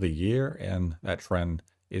come end of the year. And that trend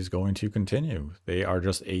is going to continue. They are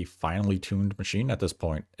just a finely tuned machine at this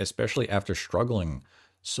point, especially after struggling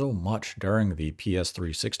so much during the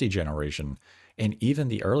PS360 generation and even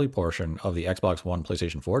the early portion of the Xbox One,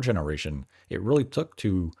 PlayStation 4 generation. It really took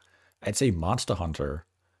to, I'd say, Monster Hunter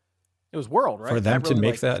It was World, for right? them That to really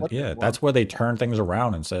make like that. flipped it Yeah, for 'em. that's where they turned things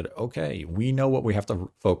around and said, okay, we know what we have to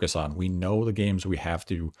focus on. We know the games we have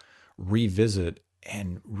to revisit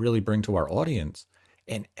and really bring to our audience.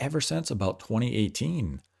 And ever since about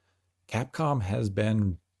 2018, Capcom has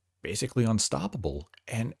been basically unstoppable.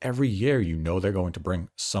 And every year, you know they're going to bring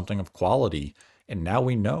something of quality. And now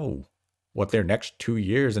we know what their next 2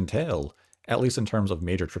 years entail, at least in terms of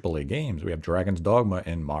major AAA games. We have Dragon's Dogma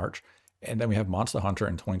in March, and then we have Monster Hunter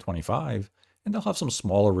in 2025. And they'll have some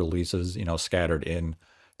smaller releases, scattered in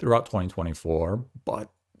throughout 2024. But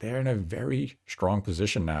they're in a very strong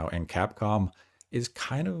position now. And Capcom is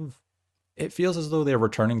kind of, it feels as though they're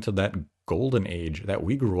returning to that golden age that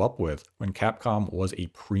we grew up with when Capcom was a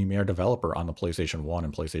premier developer on the PlayStation 1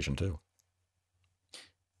 and PlayStation 2.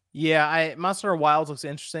 Yeah, I Monster Hunter Wilds looks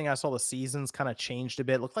interesting. I saw the seasons kind of changed a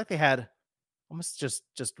bit. Looked like they had almost just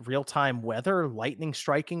real time weather, lightning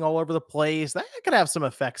striking all over the place. That could have some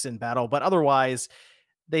effects in battle, but otherwise,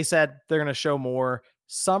 they said they're going to show more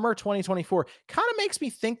summer 2024. Kind of makes me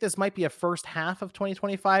think this might be a first half of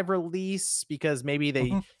 2025 release because maybe they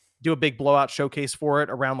Mhm. do a big blowout showcase for it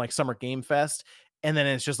around like Summer Game Fest. And then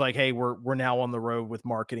it's just like, hey, we're now on the road with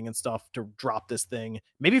marketing and stuff to drop this thing.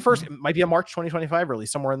 Maybe first Mhm. it might be a March 2025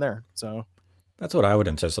 release somewhere in there. So That's what I would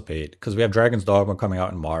anticipate because we have Dragon's Dogma coming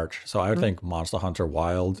out in March. So I would mhm. think Monster Hunter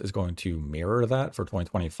Wild is going to mirror that for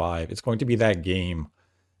 2025. It's going to be that game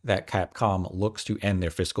that Capcom looks to end their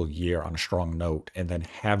fiscal year on a strong note and then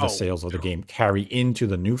have the Oh, sales of the game carry into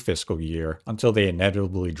the new fiscal year until they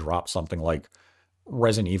inevitably drop something like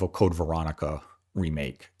Resident Evil Code Veronica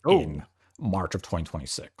remake in oh. March of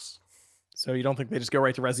 2026. So you don't think they just go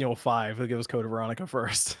right to Resident Evil 5? They'll give us Code Veronica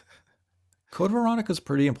first. Code Veronica is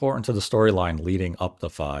pretty important to the storyline leading up to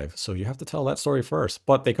 5, so you have to tell that story first.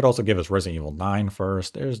 But they could also give us Resident Evil 9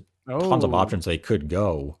 first. There's tons of Oh, options they could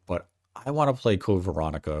go, but I want to play Code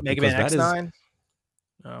Veronica Mega because Man that is, X9.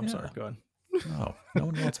 Oh, I'm sorry. yeah, Go on. no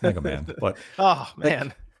one wants Mega Man. But Oh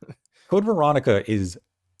man. like Code Veronica is,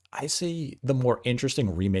 I say, the more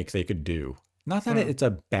interesting remake they could do. Not that Hmm. it's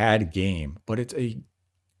a bad game, but it's a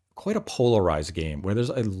quite a polarized game where there's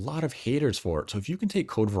a lot of haters for it. So if you can take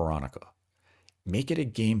Code Veronica, make it a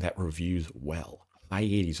game that reviews well, high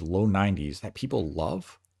 80s, low 90s, that people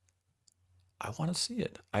love, I want to see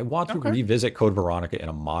it. I want to Okay. revisit Code Veronica in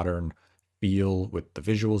a modern feel with the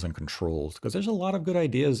visuals and controls because there's a lot of good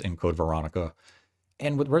ideas in Code Veronica.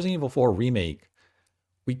 And with Resident Evil 4 Remake,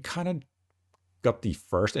 we kind of got the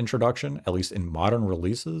first introduction, at least in modern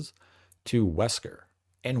releases, to Wesker.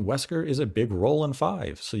 And Wesker is a big role in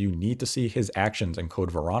 5, so you need to see his actions in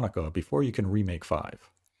Code Veronica before you can remake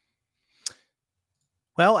 5.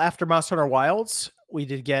 Well, after Monster Hunter Wilds, we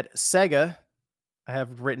did get Sega. I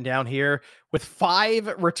have written down here with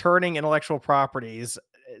 5 returning intellectual properties.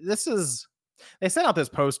 This is they sent out those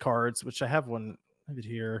postcards, which I have one of it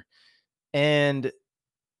here, and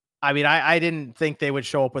I mean, I didn't think they would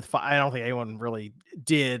show up with I don't think anyone really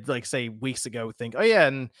did, like, say, weeks ago, think, "Oh, yeah,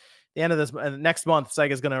 and the end of this next month,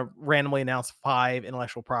 Sega's gonna randomly announce 5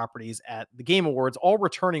 intellectual properties at the Game Awards, all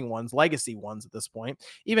returning ones, legacy ones at this point."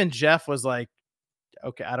 Even Jeff was like,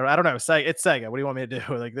 "Okay, I don't know, it's Sega, what do you want me to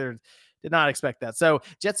do?" Like, they did not expect that. So,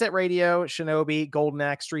 Jet Set Radio, Shinobi, Golden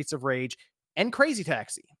Axe, Streets of Rage, and Crazy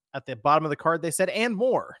Taxi at the bottom of the card, they said, "And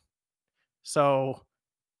more." So,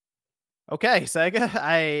 okay,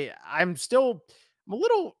 Sega. I'm a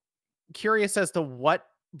little curious as to what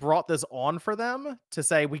brought this on for them to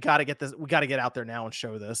say we got to get this, we got to get out there now and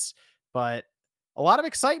show this. But a lot of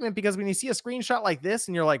excitement because when you see a screenshot like this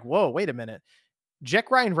and you're like, whoa, wait a minute, Jet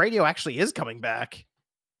Grind Radio actually is coming back.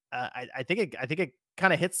 I think it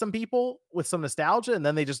kind of hit some people with some nostalgia, and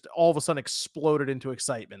then they just all of a sudden exploded into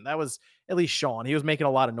excitement. That was at least Sean. He was making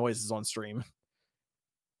a lot of noises on stream.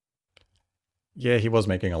 Yeah, he was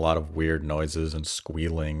making a lot of weird noises and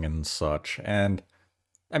squealing and such. And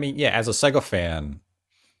I mean, yeah, as a Sega fan,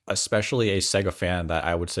 especially a Sega fan that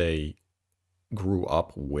I would say grew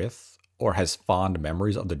up with or has fond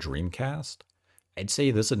memories of the Dreamcast, I'd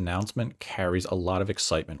say this announcement carries a lot of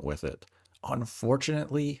excitement with it.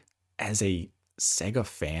 Unfortunately, as a Sega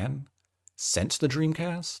fan, since the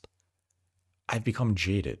Dreamcast, I've become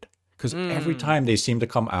jaded because every Mm, time they seem to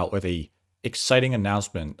come out with a exciting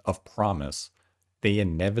announcement of promise, they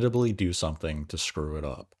inevitably do something to screw it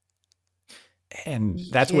up. And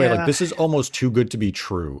that's where like yeah. this is almost too good to be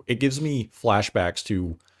true. It gives me flashbacks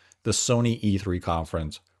to the Sony E3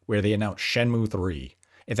 conference where they announced Shenmue 3,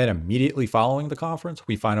 and then immediately following the conference,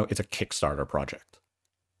 we find out it's a Kickstarter project.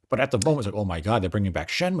 But at the moment, it's like, oh my god, they're bringing back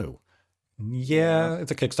Shenmue. Yeah. Yeah,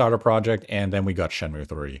 it's a Kickstarter project, and then we got Shenmue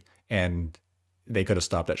 3, and they could have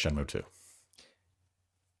stopped at Shenmue 2.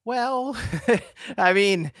 Well, I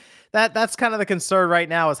mean, that's kind of the concern right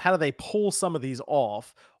now is how do they pull some of these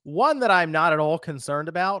off? One that I'm not at all concerned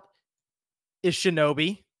about is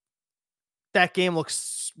Shinobi. That game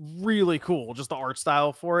looks really cool, just the art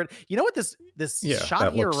style for it. You know what this Yeah, shot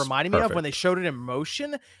that here looks reminded me of when they perfect. showed it in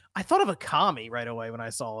motion? I thought of Akami right away when I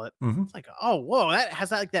saw it. Hmm. It's like, "Oh, whoa, that has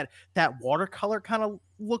that like that watercolor kind of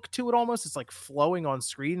look to it almost. It's like flowing on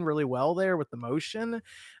screen really well there with the motion."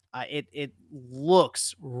 It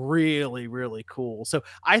looks really really cool. So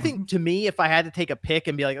I Hmm. think to me, if I had to take a pick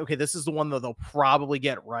and be like, okay, this is the one that they'll probably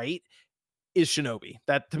get right, is Shinobi.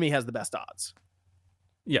 That to me has the best odds.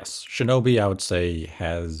 Yes, Shinobi, I would say,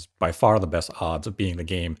 has by far the best odds of being the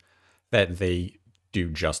game that they do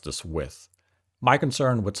justice with. My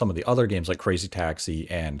concern with some of the other games like Crazy Taxi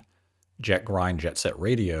and Jet Grind, Jet Set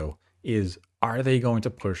Radio is are they going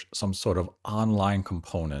to push some sort of online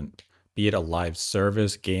component, be it a live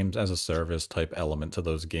service, games as a service type element to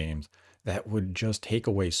those games that would just take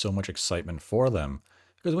away so much excitement for them?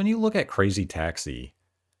 Because when you look at Crazy Taxi,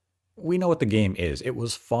 we know what the game is. It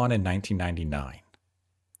was fun in 1999.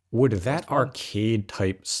 Would Was that fun. arcade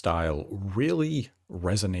type style really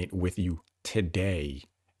resonate with you today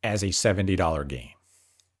as a $70 game?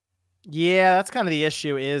 Yeah, that's kind of the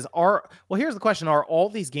issue is are well, here's the question, are all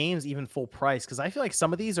these games even full price? Because I feel like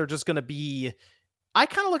some of these are just gonna be I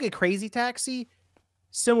kind of look at Crazy Taxi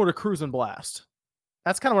similar to Cruise and Blast.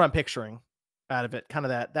 That's kind of what I'm picturing. out of it. Kind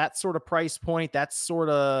of that sort of price point, that sort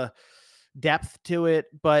of depth to it.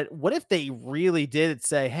 But what if they really did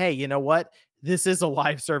say, "Hey, you know what? This is a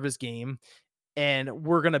live service game and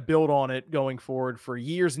we're going to build on it going forward for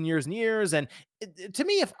years and years and years." And to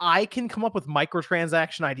me, if I can come up with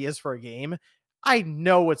microtransaction ideas for a game, I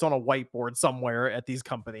know it's on a whiteboard somewhere at these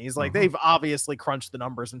companies. Like Hmm. they've obviously crunched the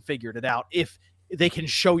numbers and figured it out. If they can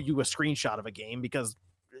show you a screenshot of a game, because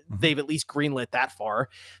Hmm. they've at least greenlit that far.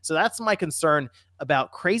 So that's my concern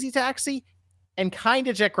about Crazy Taxi and kind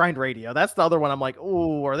of Jet Grind Radio. That's the other one. I'm like,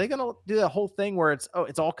 oh, are they gonna do the whole thing where it's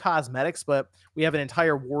all cosmetics, but we have an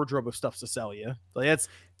entire wardrobe of stuff to sell you? Like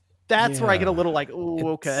that's where I get a Yeah, little like,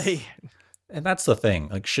 oh, okay. it's and that's the thing.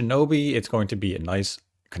 Like Shinobi, it's going to be a nice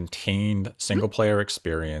contained single player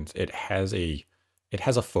experience. It has a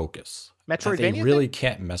focus that they Metroidvania thing? really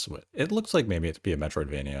can't mess with. It looks like maybe it'd be a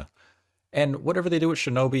Metroidvania. And whatever they do with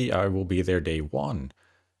Shinobi, I will be there day one.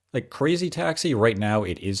 Like Crazy Taxi, right now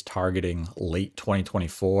it is targeting late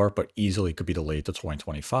 2024, but easily could be delayed to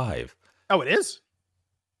 2025. Oh, it is.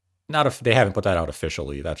 Not if they haven't put that out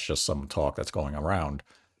officially. That's just some talk that's going around.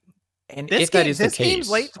 And This if that game, is the this game's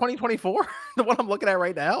late case, 2024. The one I'm looking at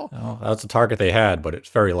right now. well, that's the target they had, but it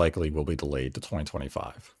very likely will be delayed to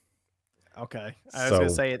 2025. Okay, I was gonna So,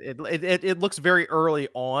 say it looks very early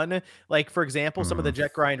on. Like for example, some of the mm,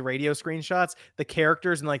 Jet Grind Radio screenshots, the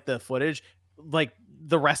characters and like the footage, like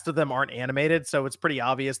the rest of them aren't animated, so it's pretty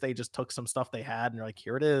obvious they just took some stuff they had and they're like,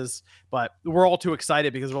 here it is. But we're all too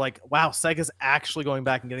excited because we're like, wow, Sega's actually going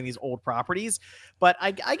back and getting these old properties. But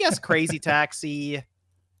I guess Crazy Taxi,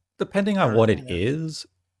 depending I on don't know. what it Yeah, is,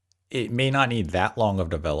 it may not need that long of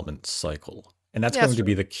development cycle. And that's yeah, that's going to true.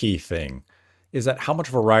 be the key thing is that how much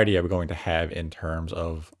variety are we going to have in terms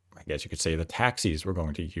of, I guess you could say, the taxis we're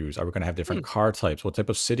going to use? Are we going to have Hmm, different car types? What type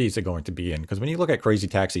of cities are going to be in? Because when you look at Crazy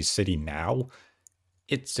Taxi City now,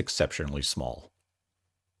 it's exceptionally small.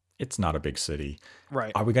 It's not a big city.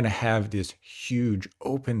 right. Are we going to have this huge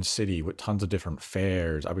open city with tons of different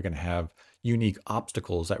fares? Are we going to have unique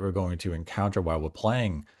obstacles that we're going to encounter while we're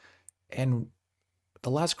playing? And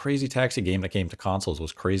the last Crazy Taxi game that came to consoles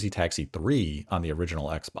was Crazy Taxi 3 on the original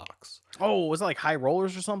Xbox. Oh, was it like High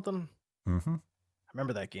Rollers or something? Hmm. I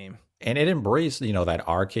remember that game. And it embraced, that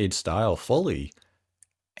arcade style fully,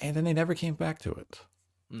 and then they never came back to it.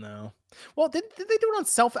 No. Well, did they do it on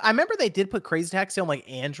self? I remember they did put Crazy Taxi on like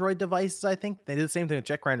Android devices. I think they did the same thing with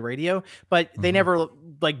Jet Grind Radio, but they Hmm. never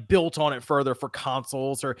like built on it further for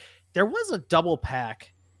consoles. Or there was a double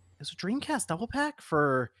pack. It was a Dreamcast double pack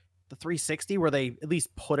for the 360 where they at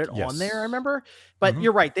least put it on there. I Yes. remember, but Hmm.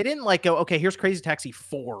 you're right. They didn't like go, okay, here's Crazy Taxi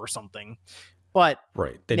 4 or something. But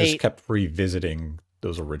Right. They just Nate, kept revisiting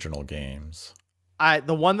those original games.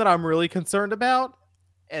 the one that I'm really concerned about,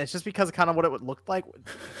 and it's just because of kind of what it would look like,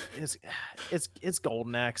 is it's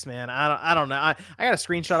Golden Axe, man. I don't know. I got a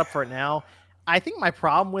screenshot up for it now. I think my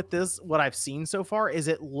problem with this, what I've seen so far, is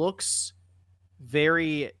it looks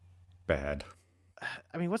very. Bad.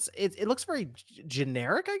 I mean, it looks very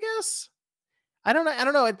generic, I guess. I don't know. I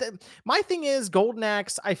don't know. My thing is Golden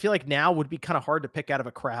Axe. I feel like now would be kind of hard to pick out of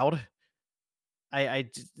a crowd.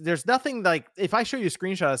 There's nothing like if I show you a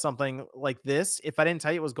screenshot of something like this, if I didn't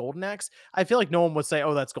tell you it was Golden Axe, I feel like no one would say,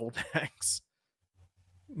 "Oh, that's Golden Axe."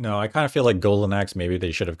 No, I kind of feel like Golden Axe, maybe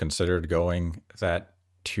they should have considered going that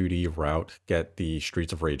 2D route, get the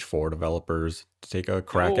Streets of Rage 4 developers to take a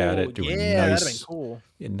crack at Oh it, do yeah, that'd have been cool.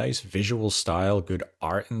 a nice visual style, good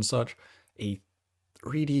art and such. A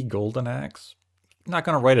 3D Golden Axe, not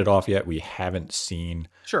going to write it off yet. We haven't seen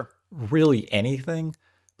Sure. really anything,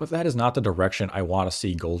 but that is not the direction I want to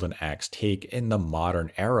see Golden Axe take in the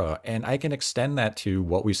modern era. And I can extend that to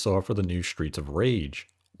what we saw for the new Streets of Rage.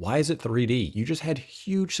 Why is it 3D? You just had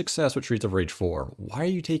huge success with Streets of Rage 4. Why are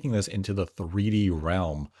you taking this into the 3D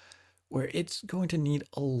realm where it's going to need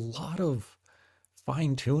a lot of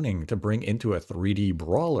fine tuning to bring into a 3D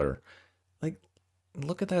brawler? Like,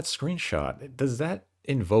 look at that screenshot. Does that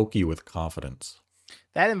invoke you with confidence?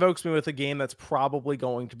 That invokes me with a game that's probably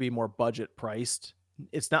going to be more budget priced.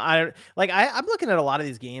 It's not. I don't like. I'm looking at a lot of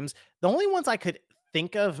these games. The only ones I could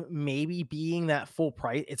think of maybe being that full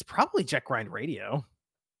price, it's probably Jet Grind Radio.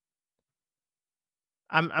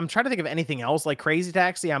 I'm trying to think of anything else like Crazy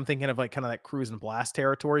Taxi. I'm thinking of like kind of that cruise and blast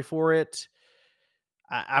territory for it.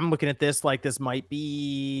 I'm looking at this like this might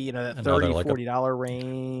be, that Another 30 like a $40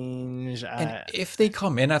 range. And if they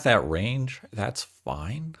come in at that range, that's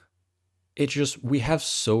fine. It's just we have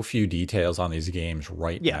so few details on these games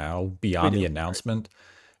right Yeah, now we beyond do. the Right. announcement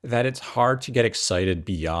that it's hard to get excited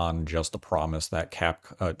beyond just the promise that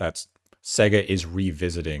that's Sega is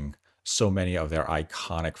revisiting so many of their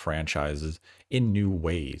iconic franchises in new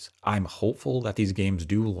ways. I'm hopeful that these games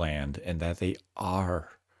do land and that they are,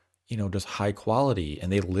 just high quality and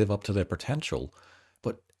they live up to their potential.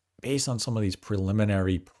 But based on some of these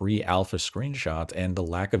preliminary pre alpha screenshots and the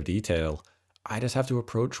lack of detail, I just have to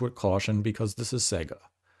approach with caution because this is Sega.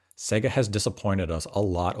 Sega has disappointed us a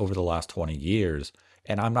lot over the last 20 years,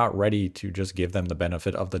 and I'm not ready to just give them the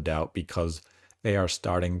benefit of the doubt because they are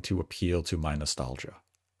starting to appeal to my nostalgia.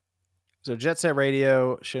 So Jet Set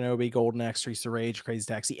Radio, Shinobi, Golden Axe, Streets of Rage, Crazy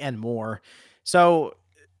Taxi, and more. So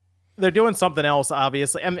they're doing something else,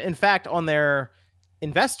 obviously. And in fact, on their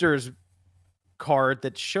investors card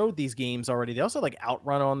that showed these games already, they also had, like,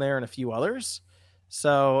 Outrun on there and a few others.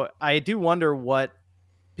 So I do wonder what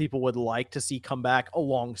people would like to see come back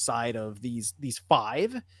alongside of these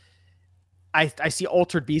five. I see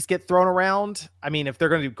Altered Beast get thrown around. I mean, if they're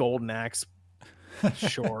going to do Golden Axe,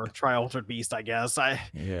 sure, try Altered Beast, I guess. Why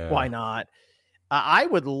Yeah. not? I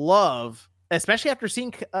would love, especially after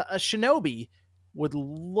seeing a Shinobi, would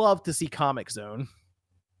love to see Comic Zone.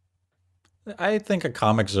 I think a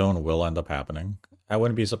Comic Zone will end up happening. I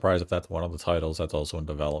wouldn't be surprised if that's one of the titles that's also in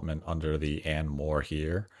development under the and more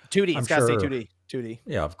here. 2D, I'm it's got to stay sure, 2D. 2D.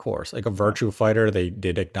 yeah, of course. Like a Yeah. Virtua Fighter, they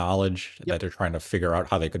did acknowledge Yep. that they're trying to figure out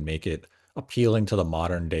how they could make it appealing to the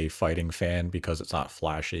modern day fighting fan because it's not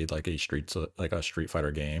flashy like a Street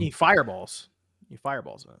Fighter game. You fireballs. You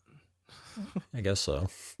fireballs in it. I guess so.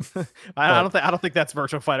 I But don't think that's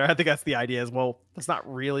Virtual Fighter. I think that's the idea as well. That's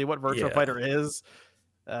not really what Virtual yeah, Fighter is.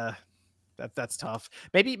 Uh, that's tough.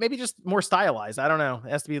 Maybe just more stylized. I don't know.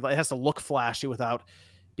 It has to look flashy without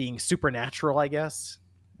being supernatural, I guess.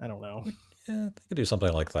 I don't know. yeah, they could do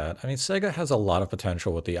something like that. I mean, Sega has a lot of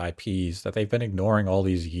potential with the IPs that they've been ignoring all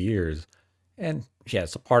these years. And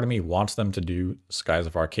yes, a part of me wants them to do Skies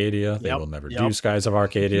of Arcadia. They Yep. will never do Yep. Skies of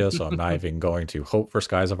Arcadia, so I'm not even going to hope for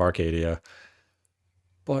Skies of Arcadia.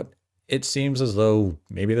 But it seems as though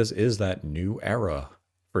maybe this is that new era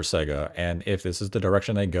for Sega. And if this is the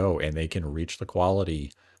direction they go and they can reach the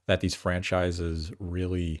quality that these franchises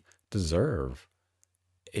really deserve,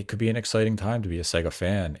 it could be an exciting time to be a Sega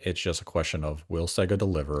fan. It's just a question of will Sega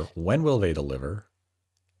deliver? When will they deliver?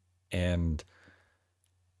 And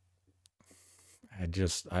I'm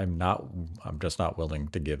just not willing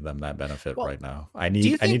to give them that benefit Well, right now. do you I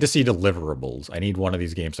need think to see deliverables. I need one of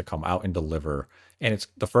these games to come out and deliver. And it's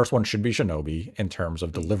the first one should be Shinobi in terms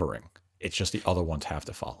of delivering. It's just the other ones have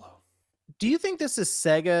to follow. do you think this is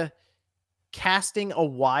Sega casting a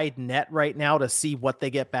wide net right now to see what they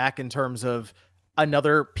get back in terms of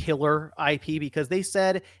another pillar IP? Because they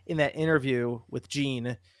said in that interview with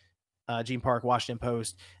Gene Park, Washington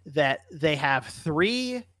Post, that they have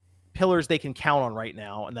three pillars they can count on right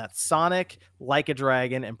now, and that's Sonic, Like a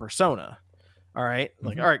Dragon, and Persona. All right.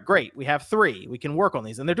 Like, Mhm. all right, great. We have three. We can work on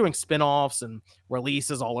these. And they're doing spin-offs and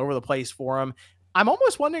releases all over the place for them. I'm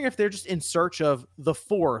almost wondering if they're just in search of the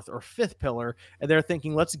fourth or fifth pillar, and they're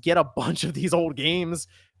thinking, let's get a bunch of these old games,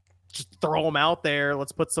 just throw them out there.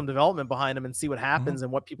 Let's put some development behind them and see what Mhm. happens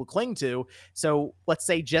and what people cling to. So let's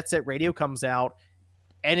say Jet Set Radio comes out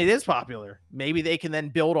and it is popular. Maybe they can then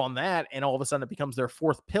build on that, and all of a sudden it becomes their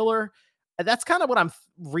fourth pillar. And that's kind of what I'm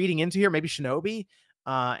reading into here. Maybe Shinobi,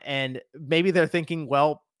 and maybe they're thinking,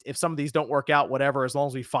 well, if some of these don't work out, whatever, as long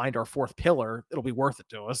as we find our fourth pillar, it'll be worth it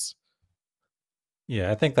to us. Yeah,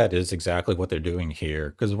 I think that is exactly what they're doing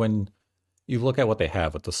here. Because when you look at what they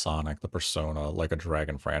have with the Sonic, the Persona, like a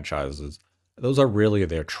Dragon franchises, those are really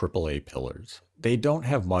their AAA pillars. They don't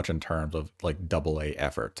have much in terms of like AA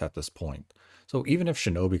efforts at this point. So even if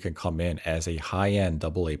Shinobi can come in as a high-end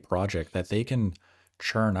AA project that they can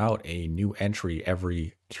churn out a new entry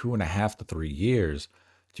every 2.5 to 3 years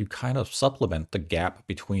to kind of supplement the gap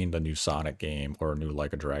between the new Sonic game or a new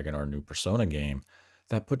Like a Dragon or a new Persona game,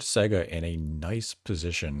 that puts Sega in a nice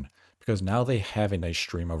position because now they have a nice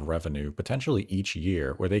stream of revenue potentially each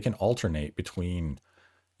year where they can alternate between,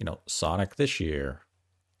 Sonic this year,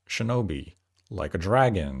 Shinobi, Like a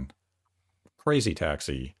Dragon, Crazy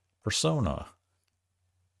Taxi, Persona,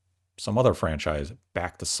 some other franchise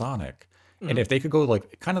back to Sonic. And Mhm. if they could go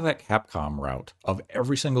like kind of that Capcom route of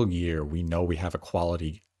every single year, we know we have a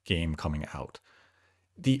quality game coming out.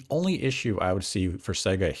 The only issue I would see for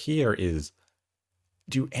Sega here is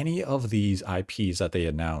do any of these IPs that they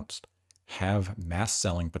announced have mass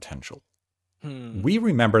selling potential? Hmm. We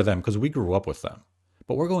remember them because we grew up with them,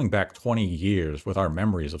 but we're going back 20 years with our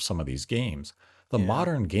memories of some of these games. The Yeah.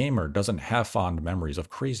 modern gamer doesn't have fond memories of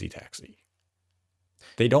Crazy Taxi.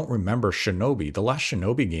 They don't remember Shinobi. The last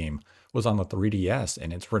Shinobi game was on the 3DS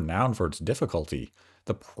and it's renowned for its difficulty.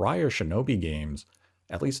 The prior Shinobi games,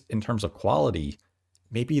 at least in terms of quality,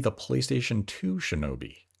 maybe the PlayStation 2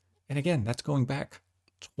 Shinobi. And again, that's going back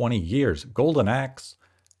 20 years. Golden Axe,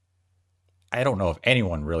 I don't know if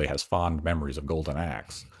anyone really has fond memories of Golden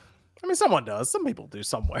Axe. I mean, someone does. Some people do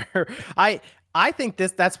somewhere. I I think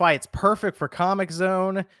that's why it's perfect for Comic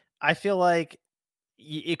Zone. I feel like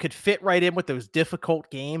it could fit right in with those difficult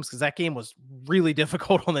games because that game was really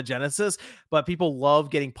difficult on the Genesis, but people love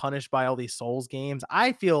getting punished by all these Souls games.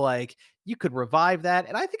 I feel like you could revive that,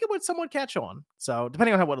 and I think it would somewhat catch on. So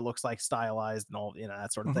depending on what it looks like, stylized and all,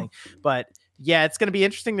 that sort of Mhm. thing. But yeah, it's going to be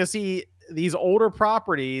interesting to see these older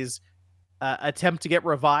properties attempt to get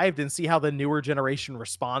revived and see how the newer generation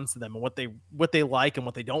responds to them and what they like and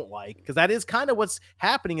what they don't like, because that is kind of what's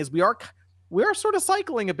happening. Is we are sort of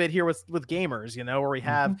cycling a bit here with gamers, where we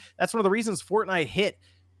have, Mhm. that's one of the reasons Fortnite hit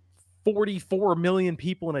 44 million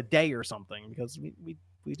people in a day or something, because we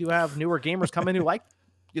do have newer gamers come in who like,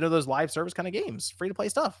 those live service kind of games, free to play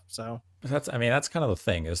stuff. So I mean, that's kind of the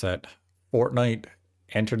thing is that Fortnite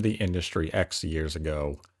entered the industry X years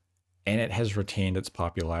ago and it has retained its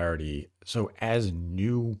popularity. So as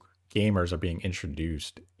new gamers are being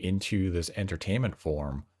introduced into this entertainment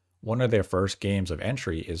form, one of their first games of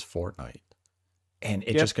entry is Fortnite. And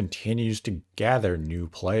it yep. just continues to gather new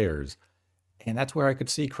players. And that's where I could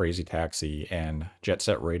see Crazy Taxi and Jet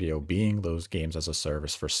Set Radio being those games as a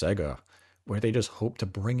service for Sega, where they just hope to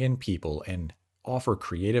bring in people and offer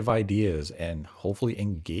creative ideas and hopefully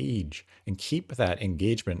engage and keep that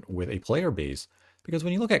engagement with a player base. Because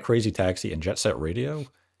when you look at Crazy Taxi and Jet Set Radio,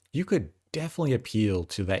 you could definitely appeal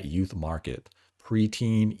to that youth market,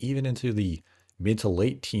 preteen, even into the mid to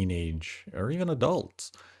late teenage, or even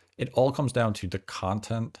adults. It all comes down to the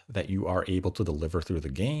content that you are able to deliver through the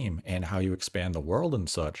game and how you expand the world and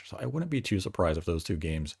such. So I wouldn't be too surprised if those two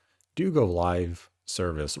games do go live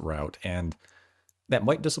service route. And that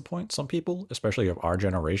might disappoint some people, especially of our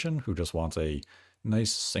generation who just wants a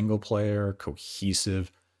nice single player,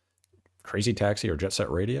 cohesive Crazy Taxi or Jet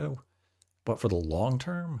Set Radio. But for the long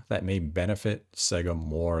term, that may benefit Sega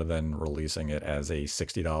more than releasing it as a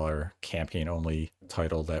 $60 campaign only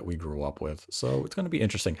title that we grew up with. So it's going to be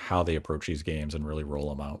interesting how they approach these games and really roll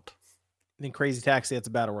them out. I think Crazy Taxi, it's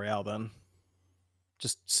a battle royale then.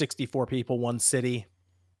 Just 64 people, one city,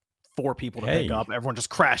 four people to pick Hey, up. Everyone just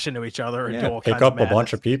crash into each other and do yeah, all pick kinds of up a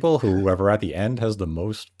bunch of madness. people. Whoever at the end has the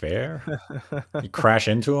most fare, you crash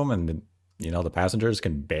into them, and the passengers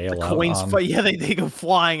can The bail out coins, on. yeah, they go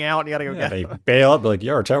flying out, and you gotta go Yeah, get they them. bail out, be like,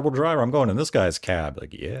 "You're a terrible driver. I'm going in this guy's cab."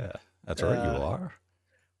 Like, yeah, that's right, you Uh, are.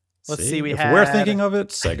 let's see, See, we if we're had, thinking of it,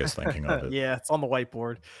 Sega's thinking of it. yeah, it's on the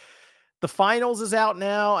whiteboard. The finals is out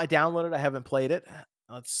now. I downloaded. I haven't played it.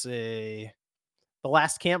 Let's see. The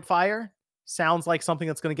Last Campfire sounds like something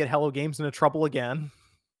that's going to get Hello Games into trouble again.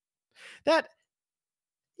 That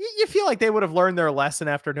you feel like they would have learned their lesson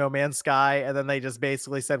after No Man's Sky, and then they just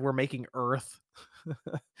basically said we're making Earth.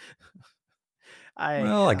 I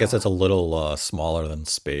Well, I guess it's a little smaller than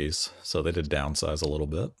space, so they did downsize a little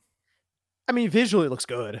bit. I mean, visually it looks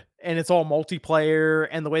good, and it's all multiplayer,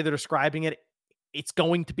 and the way they're describing it, it's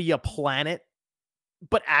going to be a planet,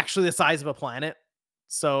 but actually the size of a planet.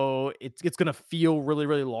 So it's gonna feel really,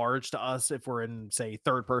 really large to us if we're in, say,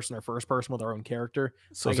 third person or first person with our own character.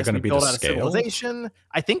 So I is it guess going to we be the build out a scale? civilization.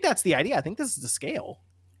 I think that's the idea. I think this is the scale.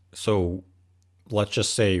 So let's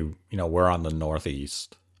just say, we're on the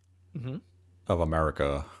northeast Mhm. of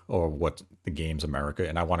America, or what the game's America,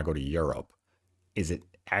 and I want to go to Europe. Is it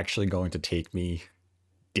actually going to take me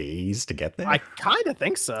days to get I there? kinda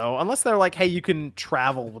think so, unless they're like, "Hey, you can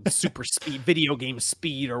travel with super speed, video game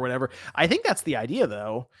speed or whatever." I think that's the idea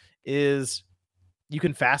though, is you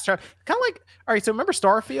can fast travel. Kinda like, alright, so remember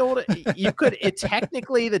Starfield? You could, it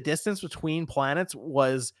technically, the distance between planets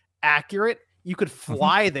was accurate. You could Hmm.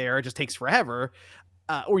 fly there, it just takes forever,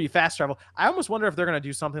 or you fast travel. I almost wonder if they're gonna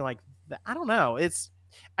do something like that. I don't know.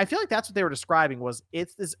 I feel like that's what they were describing, was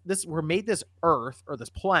it's this we're made this Earth or this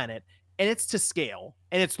planet, and it's to scale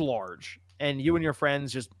and it's large. And you and your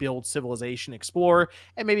friends just build civilization, explore,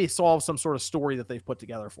 and maybe solve some sort of story that they've put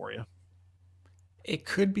together for you. It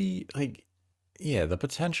could be like, yeah, the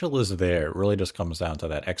potential is there. It really just comes down to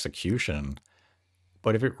that execution.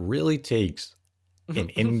 But if it really takes an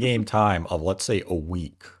in-game time of, let's say, a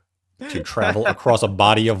week to travel across a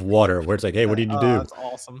body of water, where it's like, hey, what did you Oh, do? that's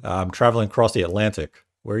awesome. I'm traveling across the Atlantic.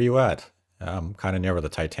 Where are you at? I'm kind of near where the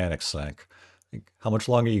Titanic sank. Like, how much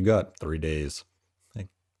longer you got? 3 days. Like,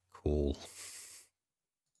 cool.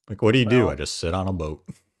 Like, what do you do? I Well, just sit on a boat.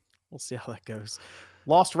 we'll see how that goes.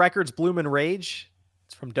 Lost Records, Bloom and Rage.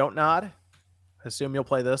 It's from Don't Nod. I assume you'll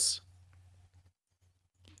play this.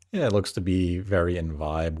 Yeah, it looks to be very in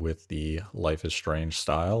vibe with the Life is Strange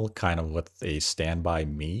style, kind of with a Stand By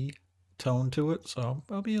Me tone to it. So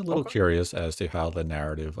I'll be a little Okay. curious as to how the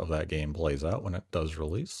narrative of that game plays out when it does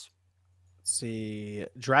release. Let's see.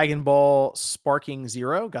 Dragon Ball Sparking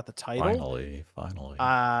Zero got the title. Finally, finally.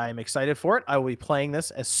 I'm excited for it. I will be playing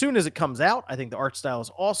this as soon as it comes out. I think the art style is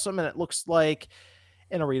awesome, and it looks like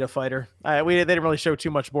an arena fighter. They didn't really show too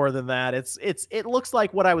much more than that. It looks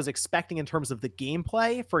like what I was expecting in terms of the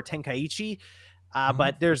gameplay for Tenkaichi, Mhm.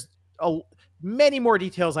 but there's many more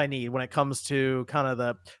details I need when it comes to kind of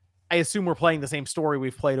the. I assume we're playing the same story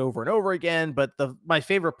we've played over and over again, but the my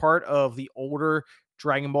favorite part of the older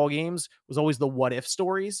Dragon Ball games was always the what if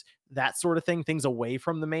stories, that sort of thing, things away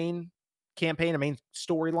from the main campaign, a main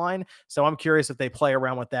storyline. So I'm curious if they play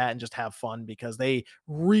around with that and just have fun because they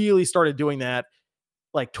really started doing that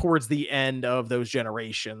like towards the end of those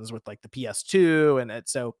generations with like the PS2 and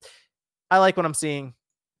so I like what I'm seeing,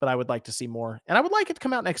 but I would like to see more. And I would like it to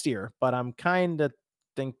come out next year, but I'm kind of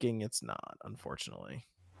thinking it's not, unfortunately.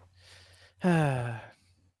 Oh, Yeah,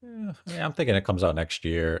 I mean, I'm thinking it comes out next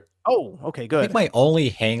year. okay, I think good. my only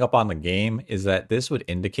hang up on the game is that this would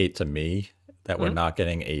indicate to me that we're Mhm. not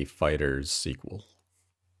getting a Fighters sequel.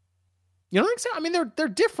 You don't think so? I mean, they're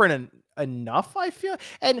different enough, I feel.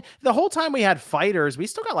 And the whole time we had fighters, we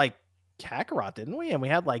still got like Kakarot, didn't we? And we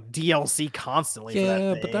had like DLC constantly for that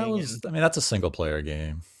Yeah, but that thing. was, And I mean, that's a single player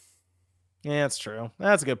game. yeah, that's true.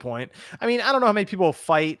 That's a good point. I mean, I don't know how many people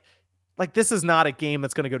fight. Like, this is not a game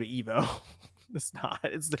that's going to go to Evo. It's not.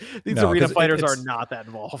 These No, arena because fighters are it's, not that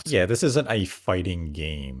involved. yeah, this isn't a fighting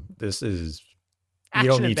game. This is, you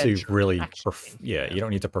don't Action need to adventure, really, action game. yeah, Yeah, you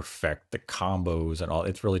don't need to perfect the combos and all.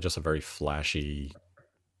 It's really just a very flashy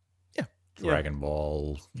yeah, yeah. Dragon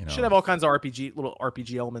Ball, Should have all kinds of little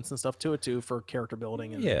RPG elements and stuff to it too for character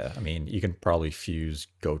building and Yeah, I mean, you can probably fuse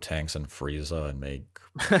Gotenks and Frieza and make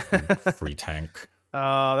free tank.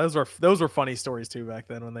 those were funny stories too back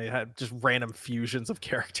then when they had just random fusions of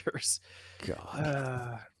characters. God.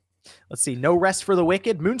 Uh, let's see. No Rest for the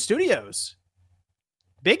Wicked. Moon Studios.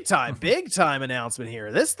 Big time announcement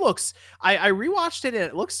here. This looks. I rewatched it and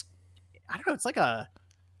it looks. I don't know. It's like a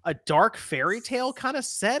dark fairy tale kind of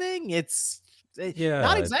setting. It's not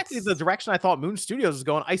Yeah, exactly the it's direction I thought Moon Studios was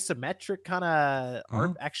going. Isometric kind of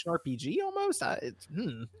art mhm. action RPG almost.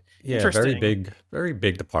 Yeah, Interesting. very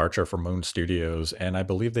big departure from Moon Studios, and I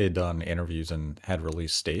believe they had done interviews and had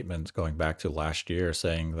released statements going back to last year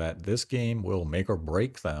saying that this game will make or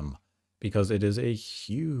break them because it is a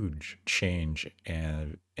huge change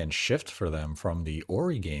and shift for them from the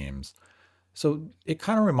Ori games. So it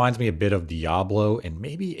kind of reminds me a bit of Diablo and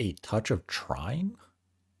maybe a touch of Trine.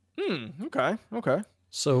 Okay. Okay.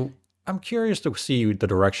 So I'm curious to see the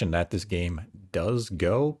direction that this game does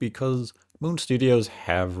go because Moon Studios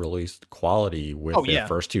have released quality Oh with their yeah.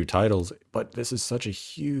 first two titles, but this is such a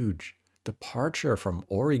huge departure from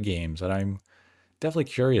Ori games that I'm definitely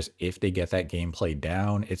curious if they get that gameplay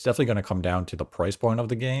down. It's definitely going to come down to the price point of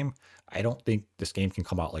the game. I don't think this game can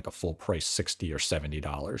come out like a full price $60 or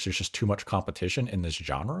 $70. There's just too much competition in this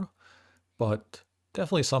genre, but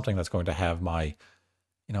definitely something that's going to have my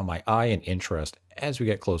eye and interest as we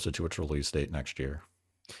get closer to its release date next year.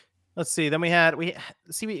 Let's see. Then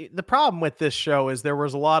the problem with this show is there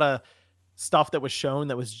was a lot of stuff that was shown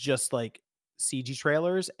that was just like CG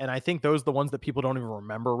trailers, and I think those are the ones that people don't even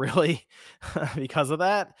remember really because of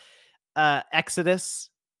that. Exodus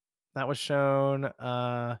that was shown.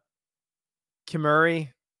 Kimuri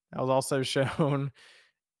that was also shown.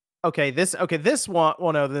 This one.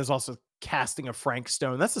 Well, no, there's also casting of Frank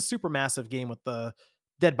Stone. That's a super massive game with the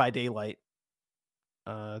Dead by Daylight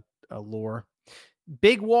uh, lore.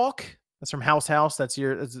 Big Walk. That's from House. Those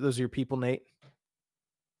are your people, Nate.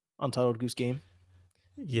 Untitled Goose Game.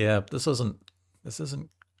 Yeah, this isn't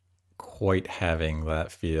quite having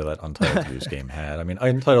that feel that Untitled Goose Game had. I mean,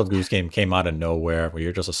 Untitled Goose Game came out of nowhere where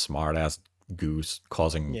you're just a smart ass goose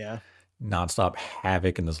causing Yeah. nonstop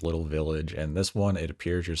havoc in this little village, and this one it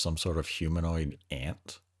appears you're some sort of humanoid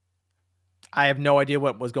ant. I have no idea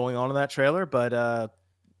what was going on in that trailer, but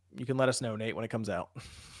you can let us know, Nate, when it comes out.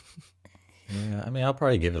 Yeah, I mean, I'll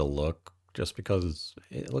probably give it a look just because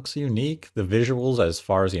it looks unique. The visuals, as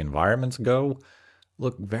far as the environments go,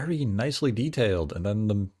 look very nicely detailed, and then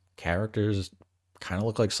the characters kind of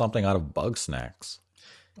look like something out of Bug Snacks.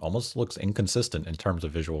 Almost looks inconsistent in terms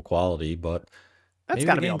of visual quality, but That's maybe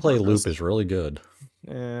got the to be on gameplay purpose. loop is really good.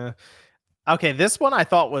 Yeah. Okay, this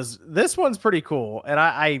one's pretty cool, and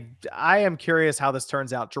I am curious how this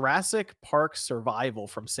turns out. Jurassic Park Survival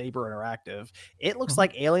from Saber Interactive. It looks Mhm.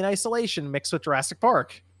 like Alien Isolation mixed with Jurassic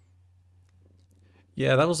Park.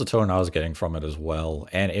 Yeah, that was the tone I was getting from it as well.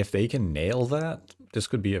 And if they can nail that, this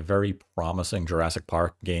could be a very promising Jurassic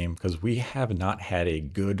Park game because we have not had a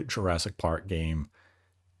good Jurassic Park game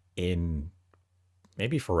in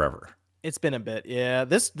maybe forever. It's been a bit. Yeah.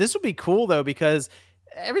 This would be cool though, because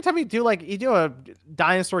every time you do like you do a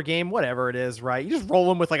dinosaur game, whatever it is, right? You just roll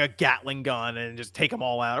them with like a Gatling gun and just take them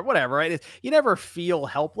all out or whatever, right? You never feel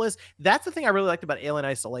helpless. That's the thing I really liked about Alien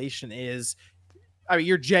Isolation is I mean,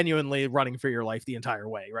 you're genuinely running for your life the entire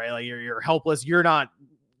way, right? Like you're helpless. You're not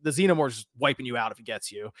the xenomorph's wiping you out if it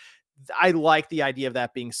gets you. I like the idea of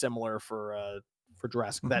that being similar for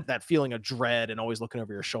Jurassic. Mhm. That feeling of dread and always looking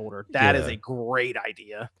over your shoulder. That is Yeah, a great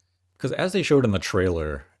idea. because as they showed in the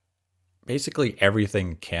trailer, basically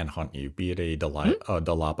everything can hunt you, be it Mhm. a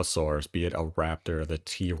Dilophosaurus, be it a raptor, the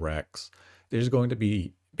T Rex. There's going to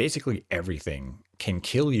be basically everything can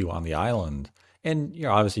kill you on the island. And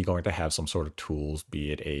you're obviously going to have some sort of tools,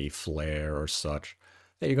 be it a flare or such,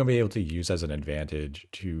 that you're going to be able to use as an advantage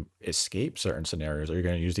to escape certain scenarios. Or you're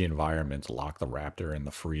going to use the environment to lock the raptor in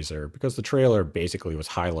the freezer. Because the trailer basically was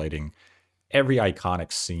highlighting every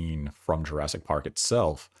iconic scene from Jurassic Park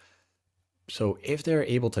itself. So if they're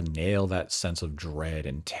able to nail that sense of dread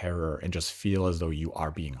and terror and just feel as though you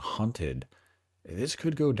are being hunted, this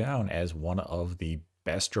could go down as one of the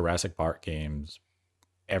best Jurassic Park games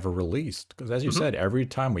ever released. Because as you Mhm. said, every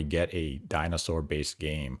time we get a dinosaur based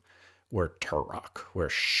game, we're Turok. We're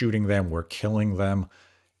shooting them, we're killing them.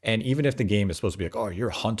 And even if the game is supposed to be like, oh, you're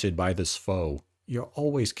hunted by this foe, you're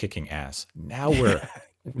always kicking ass. Now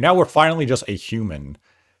we're finally just a human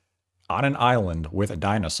on an island with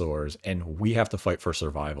dinosaurs and we have to fight for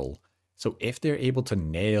survival. So if they're able to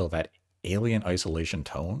nail that alien isolation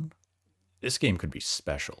tone, this game could be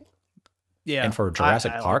special. And Yeah, for a I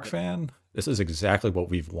Jurassic I like Park it. fan, this is exactly what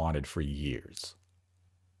we've wanted for years.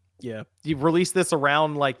 Yeah, you release this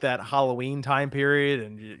around like that Halloween time period,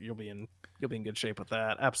 and you'll be in good shape with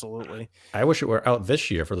that. Absolutely. I wish it were out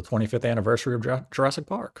this year for the 25th anniversary of Jurassic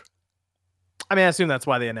Park. I mean, I assume that's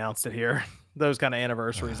why they announced it here. Those kind of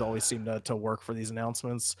anniversaries always seem to work for these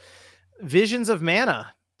announcements. Visions of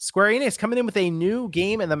Mana. Square Enix coming in with a new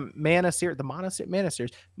game in the Mana series, the Mana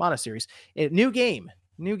series. New game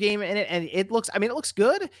in it, and it looks. I mean, it looks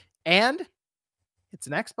good, and it's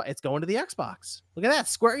an Xbox. It's going to the Xbox. Look at that,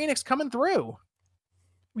 Square Enix coming through.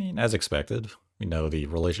 I mean, as expected, we know the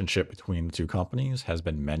relationship between the two companies has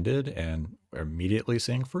been mended and we're immediately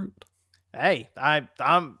seeing fruit. Hey, I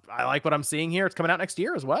like what I'm seeing here. It's coming out next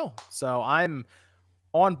year as well, so I'm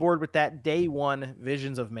on board with that day one.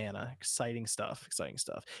 Visions of Mana. Exciting stuff. Exciting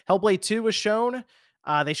stuff. Hellblade 2 was shown.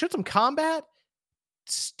 They showed some combat.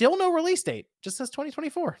 Still no release date. Just says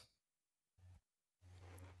 2024.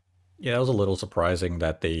 Yeah, it was a little surprising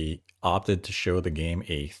that they opted to show the game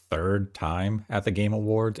a third time at the Game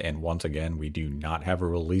Awards. And once again, we do not have a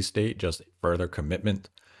release date, just further commitment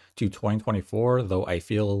to 2024, though I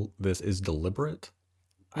feel this is deliberate.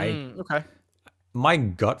 I Okay. My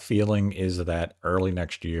gut feeling is that early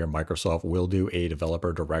next year Microsoft will do a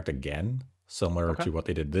developer direct again, similar Okay. to what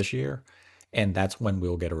they did this year, and that's when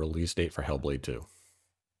we'll get a release date for Hellblade 2.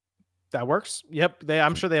 That works. Yep.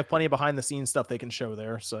 I'm sure they have plenty of behind the scenes stuff they can show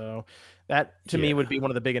there. So that to me would Yeah. be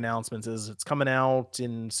one of the big announcements is it's coming out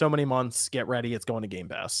in so many months. Get ready. It's going to Game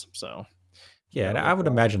Pass. So Yeah, and that'll I work would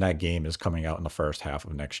well. imagine that game is coming out in the first half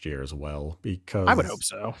of next year as well, I would hope because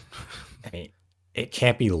so. I mean, it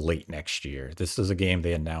can't be late next year. This is a game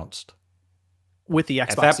they announced. With the At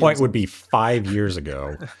Xbox that point Series would be 5 years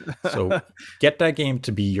ago. So X. get that game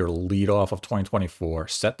to be your lead off of 2024.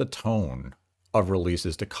 Set the tone of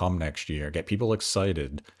releases to come next year. Get people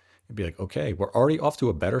excited and be like, okay, we're already off to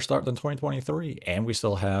a better start than 2023. And we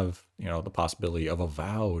still have, the possibility of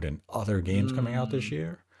Avowed and other games coming out this Mm,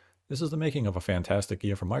 year. This is the making of a fantastic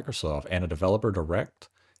year for Microsoft and a developer direct,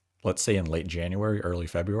 let's say in late January, early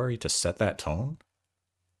February, to set that tone.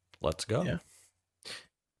 Let's yeah. go.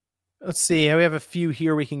 Let's see. We have a few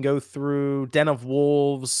here we can go through. Den of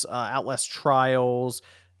Wolves, Outlast Trials,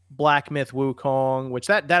 Black Myth Wukong, which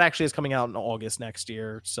that actually is coming out in August next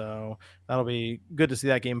year. So that'll be good to see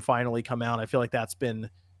that game finally come out. I feel like that's been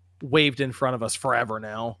waved in front of us forever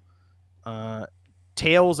now. Uh,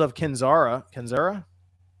 Tales of Kenzara.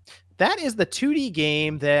 That is the 2D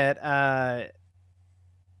game that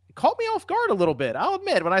caught me off guard a little bit. I'll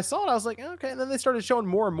admit, when I saw it, I was like, okay. And then they started showing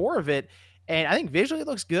more and more of it. And I think visually it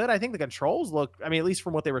looks good. I think the controls look, I mean, at least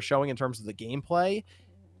from what they were showing in terms of the gameplay,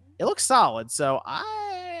 it looks solid. So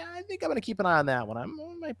I think I'm going to keep an eye on that one. I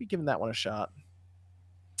might be giving that one a shot.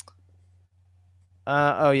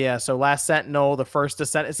 Oh yeah. So Last Sentinel, the First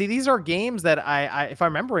Descent. See, these are games that if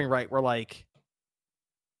I'm remembering right, were like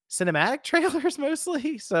cinematic trailers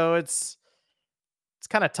mostly. So it's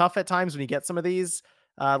kind of tough at times when you get some of these.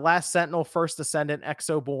 Last Sentinel, First Descendant,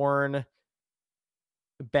 Exoborn,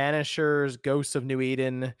 Banishers, Ghosts of New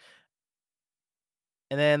Eden.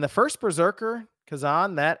 And then the first Berserker,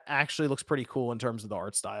 Kazan, that actually looks pretty cool in terms of the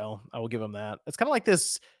art style. I will give him that. It's kind of like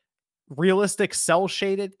this realistic cell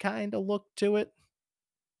shaded kind of look to it.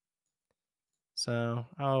 So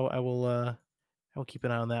I will keep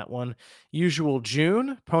an eye on that one. Usual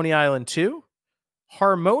June, Pony Island 2,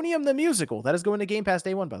 Harmonium the Musical. That is going to Game Pass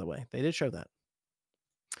day one, by the way. They did show that.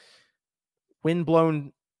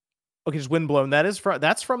 Windblown. Okay, just Windblown.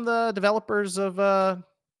 That's from the developers of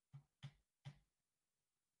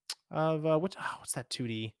what's that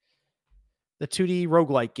 2D? The 2D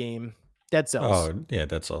roguelike game, Dead Cells. Oh, yeah,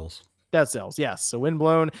 Dead Cells. Dead Cells, yes. So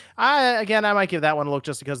Windblown. I might give that one a look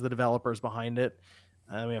just because of the developers behind it.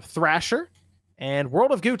 We have Thrasher and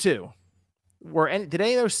World of Goo 2. Did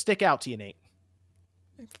any of those stick out to you, Nate?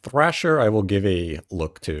 Thrasher, I will give a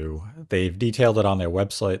look to. They've detailed it on their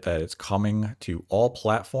website that it's coming to all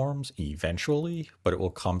platforms eventually, but it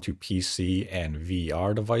will come to PC and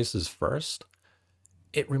VR devices first.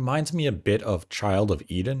 It reminds me a bit of Child of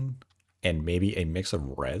Eden and maybe a mix of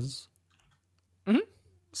Rez. Mhm.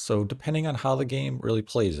 So, depending on how the game really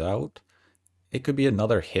plays out, it could be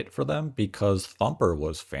another hit for them because Thumper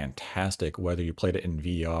was fantastic, whether you played it in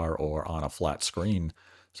VR or on a flat screen.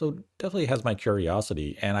 So definitely has my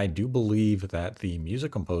curiosity, and I do believe that the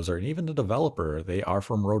music composer and even the developer, they are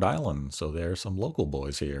from Rhode Island, so there's some local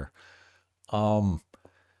boys here. Um,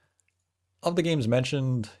 of the games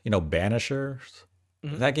mentioned, Banishers,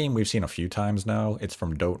 Mhm. that game we've seen a few times now. It's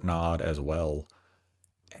from Dote Nod as well.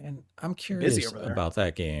 And I'm Busy curious over there. about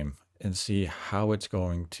that game and see how it's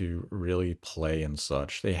going to really play and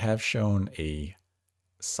such. They have shown a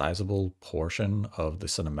sizable portion of the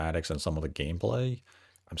cinematics and some of the gameplay.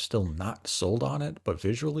 I'm still not sold on it, but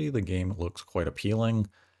visually the game looks quite appealing.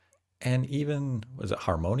 And even, was it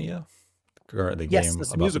Harmonia? Or the Yes, game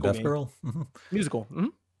that's a about the musical deaf game. girl? Mhm. Musical. Mhm.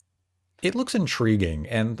 It looks intriguing,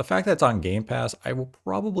 and the fact that it's on Game Pass, I will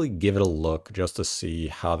probably give it a look just to see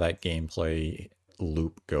how that gameplay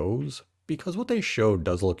loop goes, because what they showed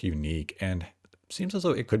does look unique and seems as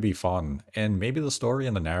though it could be fun, and maybe the story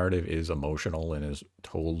and the narrative is emotional and is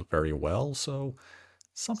told very well, so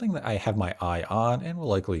something that I have my eye on and will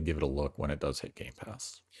likely give it a look when it does hit Game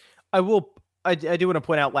Pass. I will. I do want to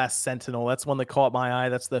point out Last Sentinel. That's one that caught my eye.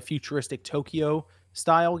 That's the futuristic Tokyo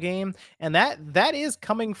style game, and that is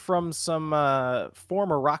coming from some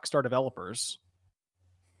former Rockstar developers.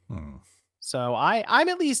 Hmm. So I'm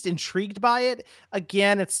at least intrigued by it.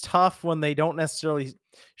 Again, it's tough when they don't necessarily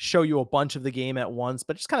show you a bunch of the game at once,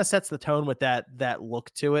 but it just kind of sets the tone with that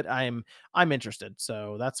look to it. I'm interested.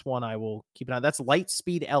 So that's one I will keep an eye. That's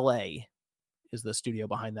Lightspeed LA is the studio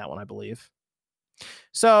behind that one, I believe.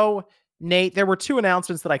 So Nate, there were two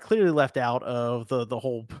announcements that I clearly left out of the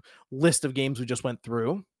whole list of games we just went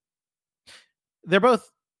through. They're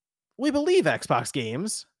both, we believe, Xbox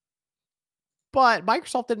games, but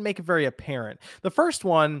Microsoft didn't make it very apparent. The first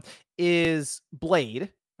one is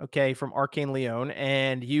Blade, okay, from Arcane Leon,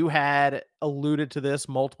 and you had alluded to this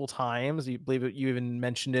multiple times. You believe it, you even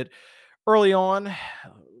mentioned it early on,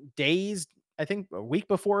 days, I think a week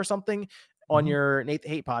before or something, on Mhm. your Nate the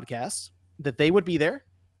Hate podcast, that they would be there,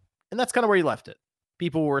 and that's kind of where you left it.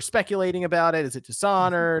 People were speculating about it. Is it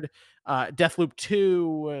Dishonored, Deathloop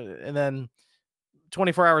 2, and then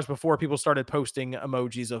 24 hours before, people started posting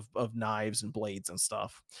emojis of knives and blades and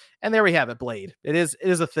stuff. And there we have it, Blade. It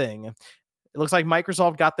is a thing. It looks like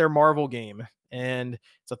Microsoft got their Marvel game, and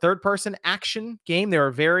it's a third person action game. They are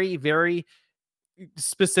very, very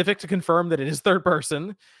specific to confirm that it is third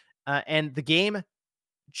person. And the game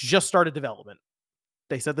just started development.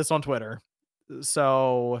 They said this on Twitter.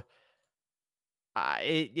 So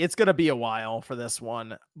it's going to be a while for this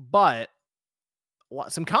one, but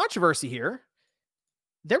some controversy here.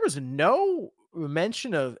 There was no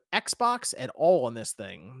mention of Xbox at all on this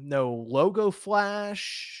thing. No logo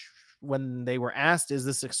flash. When they were asked, is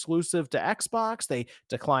this exclusive to Xbox? They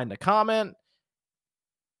declined to comment.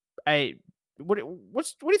 I what do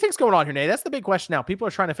you think's going on here, Nate? That's the big question now. People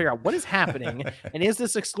are trying to figure out what is happening, and is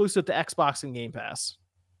this exclusive to Xbox and Game Pass?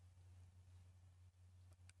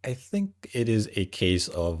 I think it is a case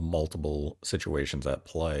of multiple situations at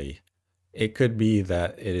play. It could be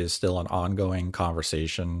that it is still an ongoing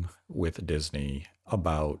conversation with Disney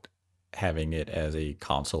about having it as a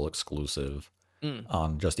console exclusive Mm,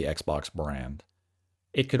 on just the Xbox brand.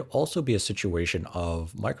 It could also be a situation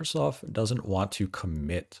of Microsoft doesn't want to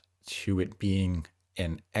commit to it being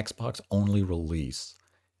an Xbox only release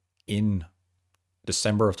in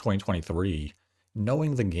December of 2023,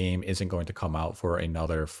 knowing the game isn't going to come out for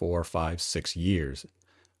another 4, 5, 6 years.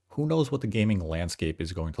 Who knows what the gaming landscape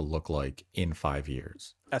is going to look like in 5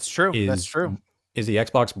 years? that's true. That's Is true. is the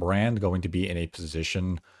Xbox brand going to be in a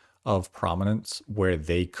position of prominence where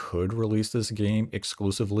they could release this game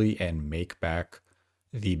exclusively and make back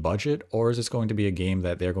the budget? Or is this going to be a game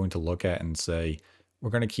that they're going to look at and say, we're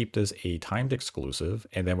going to keep this a timed exclusive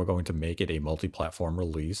and then we're going to make it a multi platform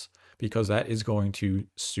release because that is going to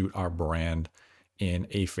suit our brand in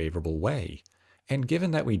a favorable way? And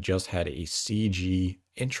given that we just had a CG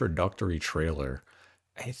introductory trailer,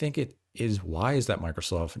 I think it is wise that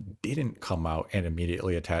Microsoft didn't come out and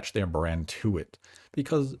immediately attach their brand to it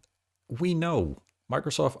because we know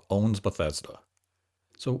Microsoft owns Bethesda.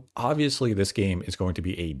 So obviously, this game is going to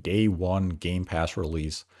be a day one Game Pass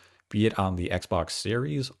release, be it on the Xbox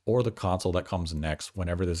Series or the console that comes next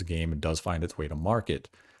whenever this game does find its way to market.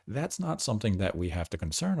 That's not something that we have to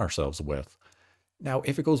concern ourselves with. Now,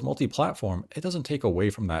 if it goes multi platform, it doesn't take away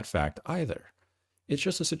from that fact either. It's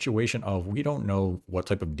just a situation of we don't know what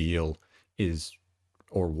type of deal is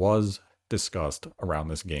or was discussed around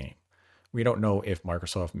this game. We don't know if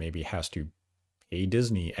Microsoft maybe has to pay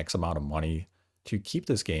Disney X amount of money to keep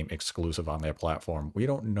this game exclusive on their platform. We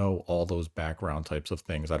don't know all those background types of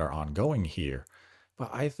things that are ongoing here. But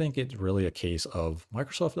I think it's really a case of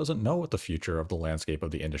Microsoft doesn't know what the future of the landscape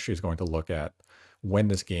of the industry is going to look at when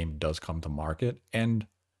this game does come to market. And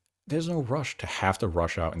there's no rush to have to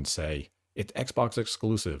rush out and say, it's Xbox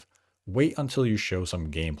exclusive. Wait until you show some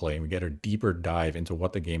gameplay and we get a deeper dive into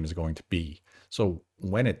what the game is going to be. So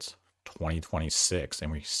when it's 2026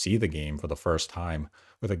 and we see the game for the first time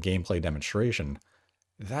with a gameplay demonstration,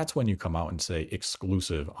 that's when you come out and say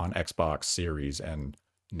exclusive on Xbox Series and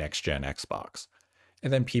next gen Xbox.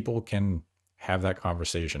 And then people can have that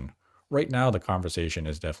conversation. Right now, the conversation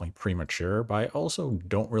is definitely premature, but I also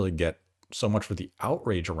don't really get so much for the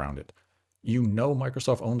outrage around it. You know,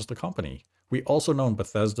 Microsoft owns the company. We also know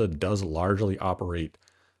Bethesda does largely operate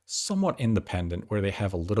somewhat independent, where they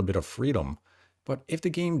have a little bit of freedom. But if the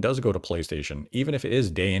game does go to PlayStation, even if it is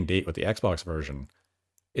day and date with the Xbox version,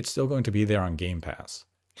 it's still going to be there on Game Pass.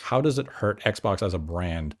 How does it hurt Xbox as a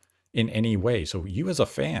brand in any way? So you as a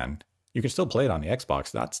fan, you can still play it on the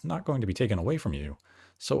Xbox. That's not going to be taken away from you.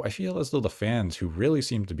 So I feel as though the fans who really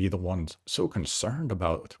seem to be the ones so concerned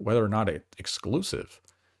about whether or not it's exclusive,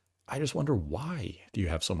 I just wonder, why do you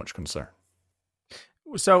have so much concern?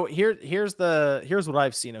 So here's what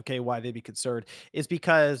I've seen. Okay, why they'd be concerned is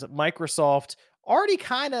because Microsoft already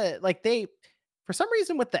kind of like they, for some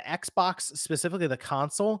reason with the Xbox specifically the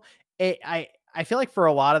console, I feel like for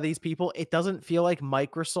a lot of these people, it doesn't feel like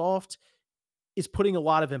Microsoft is putting a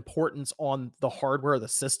lot of importance on the hardware, the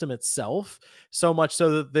system itself, so much so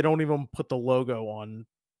that they don't even put the logo on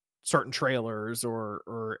certain trailers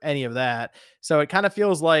or any of that. So it kind of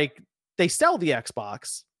feels like they sell the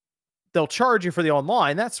Xbox, they'll charge you for the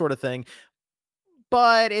online, that sort of thing.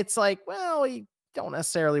 But it's like, well, you don't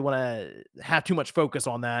necessarily want to have too much focus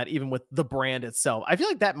on that, even with the brand itself. I feel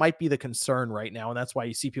like that might be the concern right now. And that's why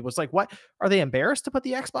you see people, it's like, what are they embarrassed to put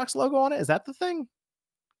the Xbox logo on it? Is that the thing?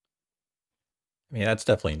 I mean, that's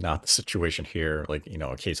definitely not the situation here, like,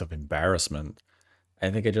 a case of embarrassment. I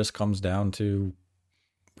think it just comes down to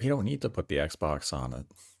we don't need to put the Xbox on it,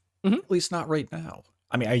 Mhm. at least not right now.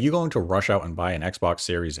 I mean, are you going to rush out and buy an Xbox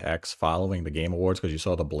Series X following the Game Awards because you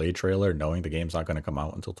saw the Blade trailer, knowing the game's not going to come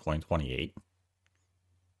out until 2028?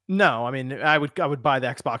 No, I mean, I would buy the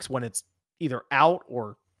Xbox when it's either out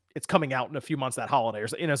or it's coming out in a few months that holiday or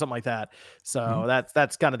something like that. Hmm. So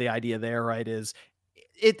that's kind of the idea there, right? Is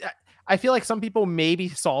it I feel like some people maybe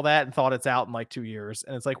saw that and thought it's out in like 2 years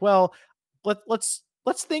and it's like, well, let's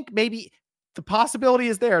think maybe the possibility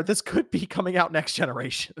is there. This could be coming out next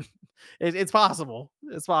generation. It's possible.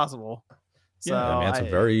 It's possible. So Yeah, I mean, I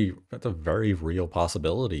that's a very real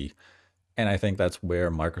possibility. And I think that's where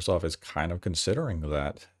Microsoft is kind of considering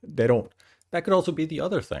that. They don't, that could also be the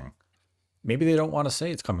other thing. Maybe they don't want to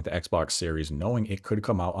say it's coming to Xbox Series, knowing it could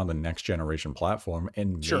come out on the next generation platform,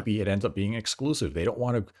 and sure. maybe it ends up being exclusive. They don't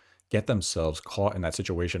want to get themselves caught in that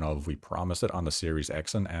situation of we promised it on the Series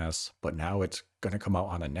X and S, but now it's going to come out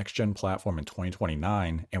on a next gen platform in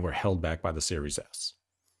 2029, and we're held back by the Series S.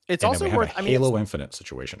 It's And then also we have a worth I mean Halo Infinite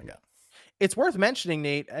situation again. it's worth mentioning,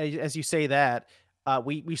 Nate, as you say that,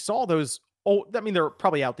 we saw those I mean, they're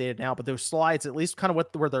probably outdated now, but those slides, at least kind of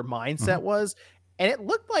where their mindset Mhm. was, and it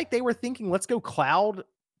looked like they were thinking, let's go cloud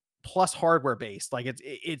plus hardware based. Like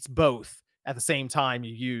it's both at the same time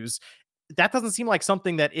you use. That doesn't seem like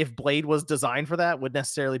something that if Blade was designed for that would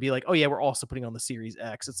necessarily be like, oh yeah, we're also putting on the Series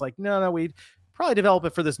X. It's like, no, we'd probably develop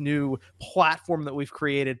it for this new platform that we've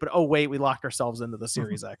created, but oh wait, we locked ourselves into the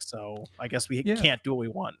Series X. So I guess we Yeah. can't do what we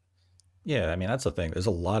want. Yeah, I mean, that's the thing. There's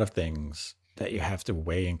a lot of things that you have to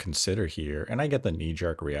weigh and consider here. And I get the knee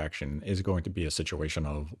jerk reaction is going to be a situation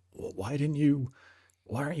of, "Well, why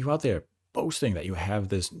aren't you out there boasting that you have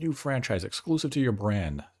this new franchise exclusive to your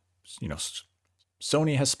brand. You know,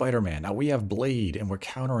 Sony has Spider-Man. Now we have Blade and we're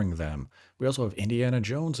countering them. We also have Indiana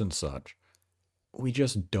Jones and such. We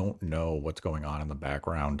just don't know what's going on in the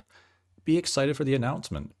background. Be excited for the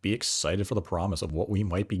announcement. Be excited for the promise of what we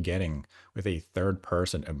might be getting with a third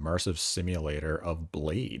person immersive simulator of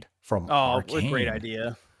Blade from Oh, what a great Arcane.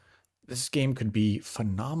 idea. This game could be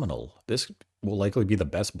phenomenal. This will likely be the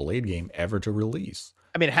best Blade game ever to release.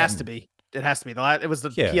 I mean, it has to And be. It has to be. It was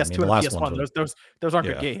the yeah, I mean, PS2 the and the last ones PS1. were, Those aren't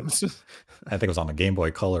good yeah, games. I think it was on the Game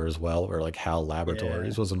Boy Color as well, where like HAL Yeah.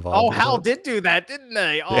 Laboratories was Oh, involved with HAL it. did do that, didn't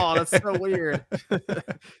they? Yeah. Oh, that's so weird.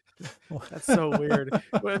 That's so weird.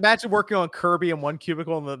 Well, imagine working on Kirby in one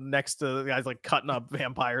cubicle and the next to the guy's like cutting up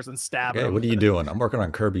vampires and stabbing Okay, them. what are you doing? I'm working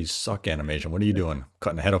on Kirby's suck animation. What are you doing?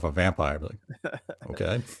 Cutting the head off a vampire. Like,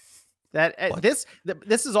 okay. That What? this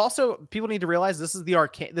is also, people need to realize this is the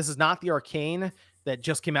Arcane. This is not the Arcane that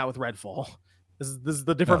just came out with Redfall. This is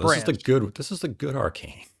the No, different branch. this is the good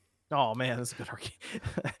Arcane. Oh man, this is a good Arcane.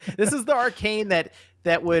 This is the Arcane that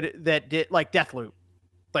did like Deathloop.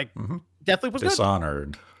 Like Mm-hmm. Deathloop was good.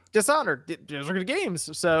 Dishonored. Dishonored. Those are good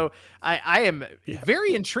games. So I am Yeah.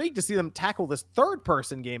 very intrigued to see them tackle this third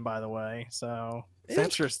person game, by the way. So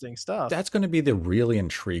interesting stuff. That's going to be the really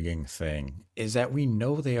intriguing thing, is that we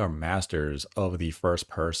know they are masters of the first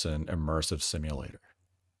person immersive simulator.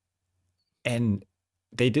 And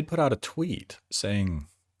they did put out a tweet saying,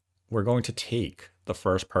 we're going to take the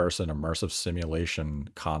first person immersive simulation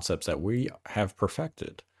concepts that we have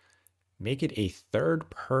perfected, make it a third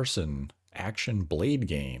person action Blade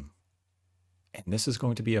game. And this is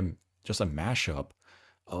going to be just a mashup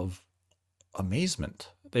of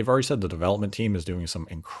amazement. They've already said the development team is doing some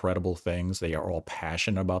incredible things. They are all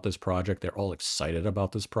passionate about this project. They're all excited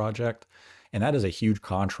about this project. And that is a huge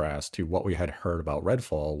contrast to what we had heard about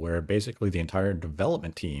Redfall, where basically the entire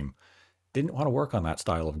development team didn't want to work on that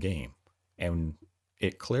style of game. And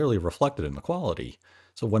it clearly reflected in the quality.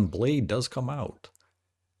 So when Blade does come out,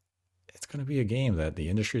 it's going to be a game that the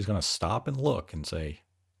industry is going to stop and look and say,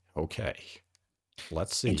 okay,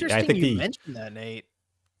 let's see. I Interesting think you mentioned that, Nate.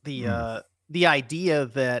 The idea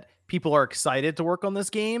that people are excited to work on this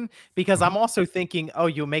game, because I'm also thinking, oh,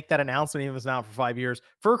 you'll make that announcement even if it's not for 5 years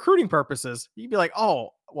for recruiting purposes. You'd be like, oh,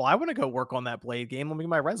 well, I want to go work on that Blade game. Let me get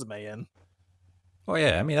my resume in. Oh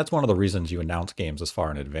yeah, I mean that's one of the reasons you announce games this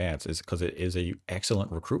far in advance is because it is a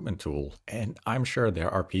excellent recruitment tool. And I'm sure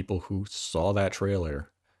there are people who saw that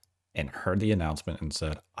trailer and heard the announcement and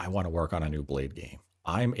said, I want to work on a new Blade game.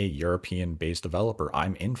 I'm a European-based developer.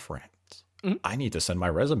 I'm in France. Mhm. I need to send my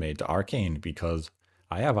resume to Arcane because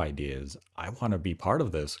I have ideas. I want to be part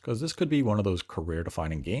of this because this could be one of those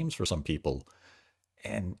career-defining games for some people.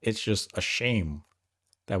 And it's just a shame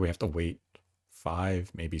that we have to wait 5,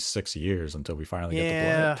 maybe 6 years until we finally get to play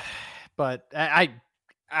Yeah, it. but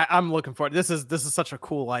I'm looking for it. This is such a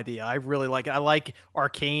cool idea. I really like it. I like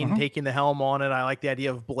Arcane Mhm. taking the helm on it. I like the idea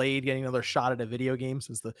of Blade getting another shot at a video game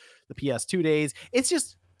since the PS2 days. It's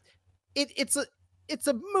just it's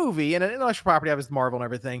a movie and an intellectual property of his Marvel and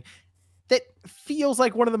everything that feels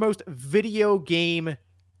like one of the most video game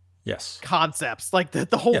Yes. concepts. Like the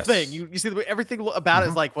whole thing. Yes. You see everything about it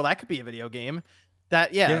is Mhm. like, well, that could be a video game.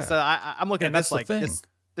 That yeah. Yeah. So I'm looking at And this that's the like thing.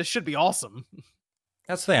 this should be awesome.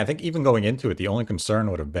 That's the thing. I think even going into it, the only concern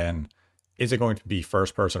would have been, is it going to be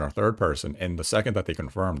first person or third person? And the second that they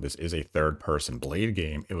confirmed this is a third person Blade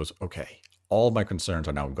game, it was okay. All my concerns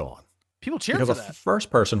are now gone. People cheered Because for a that. first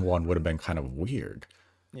person one would have been kind of weird.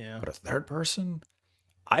 Yeah. But a third person?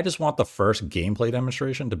 I just want the first gameplay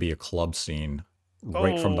demonstration to be a club scene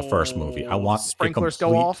right from the first movie. I Oh, want a sprinklers go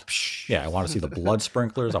complete, off. yeah, I want to see the blood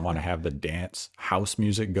sprinklers. I want to have the dance house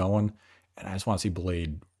music going. And I just want to see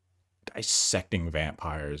Blade dissecting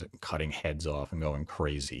vampires and cutting heads off and going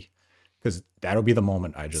crazy. Because that'll be the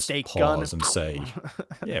moment I just Steak gun. pause and say,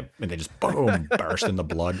 yeah, and they just boom, burst in the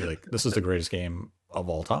blood. Like, this is the greatest game of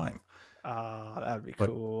all time. That'd be But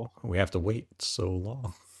cool. we have to wait so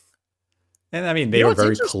long. And I mean, You they know were what's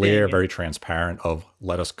very clear, interesting? very transparent of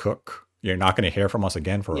let us cook. You're not going to hear from us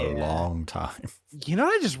again for a Yeah. long time. You know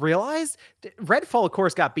what I just realized? Redfall, of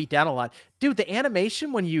course, got beat down a lot. Dude, the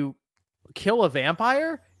animation when you kill a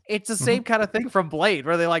vampire, it's the Mhm. same kind of thing from Blade,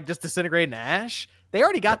 where they like just disintegrate in ash. They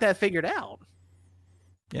already got Yep. that figured out.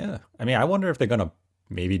 Yeah. I mean, I wonder if they're going to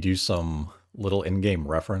maybe do some little in-game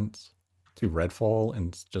reference to Redfall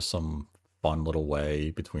in just some fun little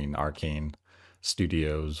way between Arcane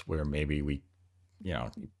Studios where maybe we,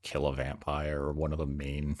 kill a vampire or one of the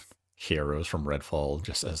main heroes from Redfall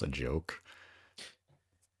just as a joke.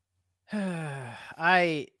 I'm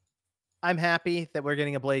happy that we're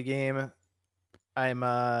getting a Blade game. I'm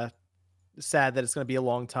sad that it's going to be a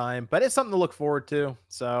long time, but it's something to look forward to.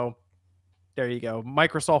 So there you go.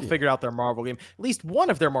 Microsoft Yeah. figured out their Marvel game, at least one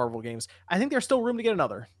of their Marvel games. I think there's still room to get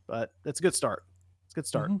another, but it's a good start. It's a good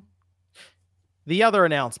start. Hmm. The other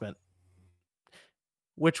announcement,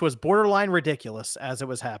 which was borderline ridiculous as it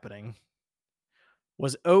was happening,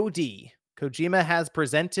 was OD. Kojima has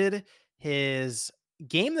presented his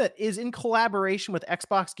game that is in collaboration with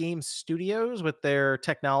Xbox Game Studios with their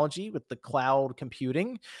technology, with the cloud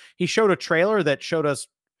computing. He showed a trailer that showed us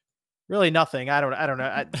really nothing. I don't know.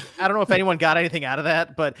 I don't know if anyone got anything out of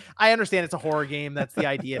that, but I understand it's a horror game. That's the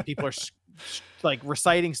idea. People are like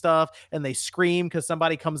reciting stuff and they scream because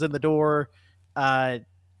somebody comes in the door. Uh,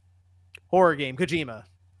 Horror game, Kojima,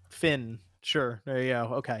 Finn. Sure, there you go.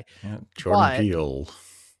 Okay, Yeah, Jordan but Peele.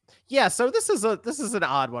 yeah, so this is an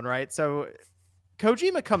odd one, right? So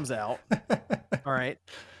Kojima comes out, all right,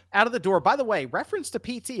 out of the door. By the way, reference to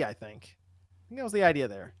PT, I think. I think that was the idea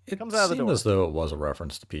there. It Comes out of the seemed as door. though it was a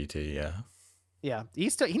reference to PT. Yeah. Yeah, he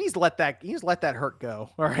needs to let that hurt go.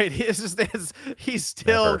 All right, he's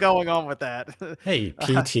still Never. going on with that. Hey, Uh,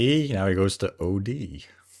 PT. Now he goes to OD.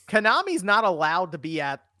 Konami's not allowed to be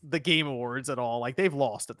at the Game Awards at all. Like they've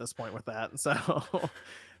lost at this point with that. So,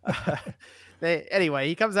 uh, anyway,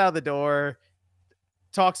 he comes out of the door,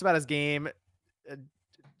 talks about his game. Uh,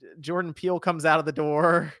 Jordan Peele comes out of the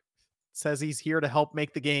door, says he's here to help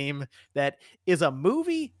make the game that is a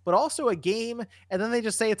movie, but also a game. And then they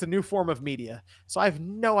just say it's a new form of media. So I have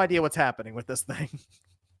no idea what's happening with this thing.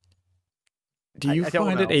 Do you I don't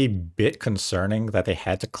find it know. a bit concerning that they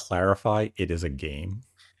had to clarify it is a game?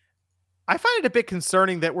 I find it a bit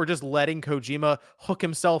concerning that we're just letting Kojima hook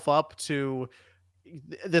himself up to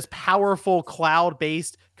this powerful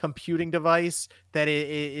cloud-based computing device that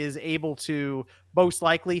is able to most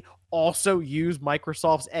likely also use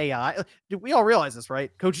Microsoft's AI. We all realize this,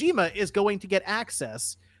 right? Kojima is going to get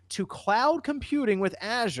access to cloud computing with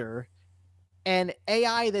Azure and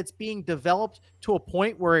AI that's being developed to a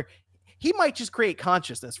point where he might just create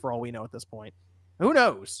consciousness for all we know at this point. Who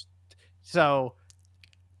knows? So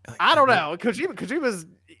I don't know. Kojima's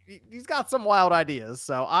he's got some wild ideas.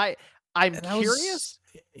 So I'm And that was, curious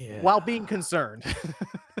yeah. while being concerned.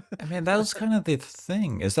 I mean, that was kind of the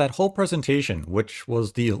thing, is that whole presentation, which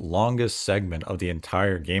was the longest segment of the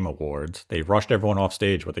entire Game Awards. They rushed everyone off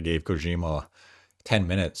stage, but they gave Kojima 10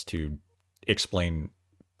 minutes to explain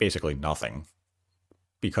basically nothing.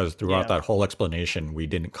 Because throughout Yeah, that whole explanation, we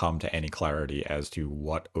didn't come to any clarity as to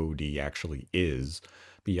what OD actually is.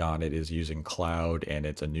 Beyond it is using cloud, and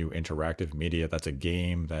it's a new interactive media that's a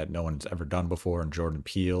game that no one's ever done before. And Jordan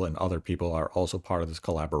Peele and other people are also part of this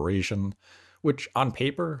collaboration, which on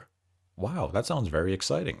paper, wow, that sounds very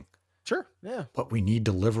exciting. sure. Yeah. But we need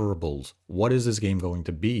deliverables. What is this game going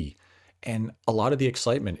to be? And a lot of the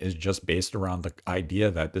excitement is just based around the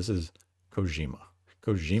idea that this is Kojima.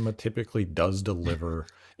 Kojima typically does deliver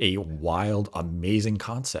a wild, amazing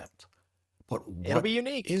concept. But It'll what be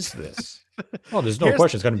unique. is this? Well, there's no here's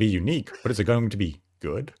question it's going to be unique, but is it going to be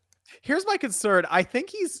good? here's my concern. I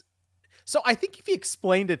think if he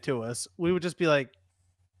explained it to us, we would just be like,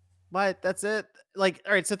 what? That's it? Like,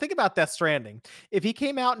 all right, so think about Death Stranding. If he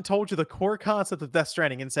came out and told you the core concept of Death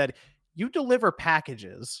Stranding and said, you deliver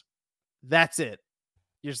packages, that's it.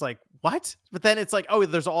 You're just like, what? But then it's like, oh,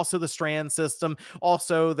 there's also the strand system.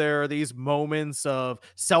 Also, there are these moments of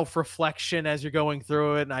self reflection as you're going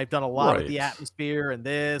through it. And I've done a lot with the Right. atmosphere and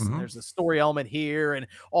this, and Hmm. there's a story element here. And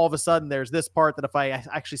all of a sudden, there's this part that if I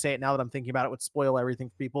actually say it now that I'm thinking about it, would spoil everything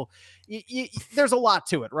for people. There's a lot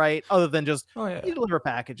to it, right? Other than just Oh, you yeah. deliver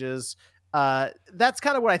packages. That's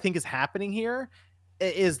kind of what I think is happening here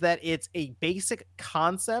is that it's a basic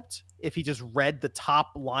concept if he just read the top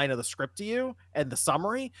line of the script to you and the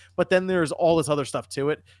summary, but then there's all this other stuff to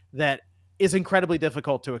it that is incredibly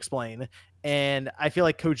difficult to explain. And I feel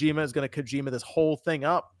like Kojima is going to Kojima this whole thing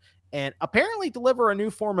up and apparently deliver a new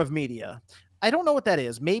form of media. I don't know what that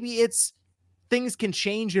is. Maybe it's things can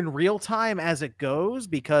change in real time as it goes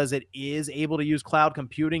because it is able to use cloud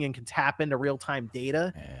computing and can tap into real time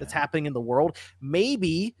data that's Yeah. happening in the world.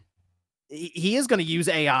 Maybe he is going to use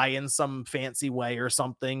AI in some fancy way or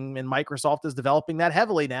something. And Microsoft is developing that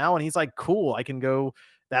heavily now. And he's like, cool, I can go,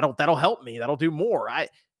 that'll help me. That'll do more. I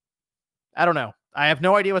don't know. I have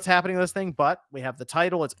no idea what's happening with this thing, but we have the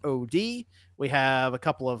title. It's OD. We have a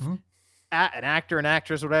couple of Mhm. an actor and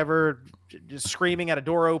actress, whatever, just screaming at a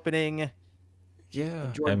door opening. And Yeah.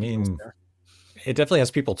 I Jordan Peele's mean, there. it definitely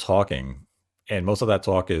has people talking, and most of that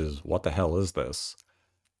talk is, what the hell is this?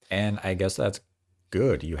 And I guess that's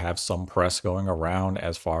good. You have some press going around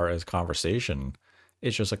as far as conversation.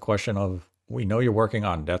 It's just a question of, we know you're working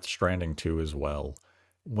on Death Stranding 2 as well.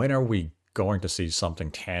 When are we going to see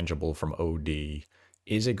something tangible from OD?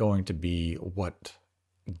 Is it going to be what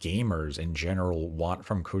gamers in general want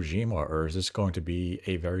from Kojima, or is this going to be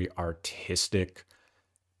a very artistic,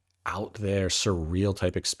 out there, surreal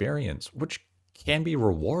type experience, which can be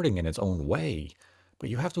rewarding in its own way? But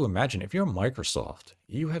you have to imagine if you're Microsoft,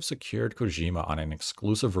 you have secured Kojima on an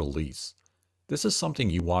exclusive release. This is something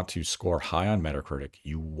you want to score high on Metacritic.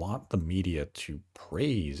 You want the media to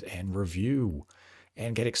praise and review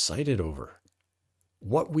and get excited over.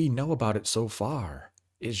 What we know about it so far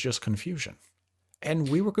is just confusion. And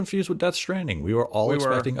we were confused with Death Stranding. We were all We were.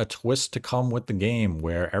 expecting a twist to come with the game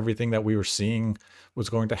where everything that we were seeing was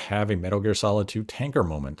going to have a Metal Gear Solid 2 tanker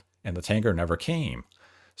moment, and the tanker never came.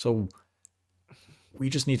 So we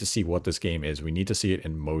just need to see what this game is. We need to see it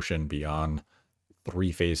in motion beyond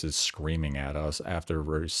three faces screaming at us after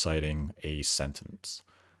reciting a sentence.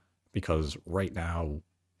 Because right now,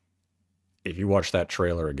 if you watch that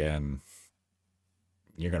trailer again,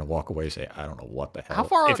 you're going to walk away and say, I don't know what the How hell.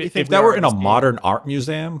 far out If, do you think if we that are were in in a this game? modern art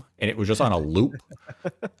museum and it was just on a loop,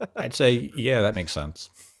 I'd say, yeah, that makes sense.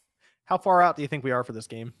 How far out do you think we are for this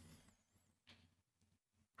game?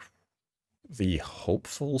 The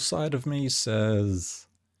hopeful side of me says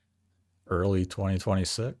early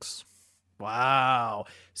 2026 Wow.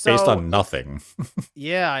 based So on nothing.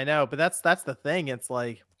 yeah, I know, but that's the thing. It's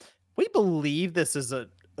like we believe this is a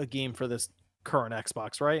game for this current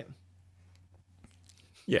Xbox, right?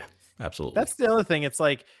 Yeah, absolutely. That's the other thing. It's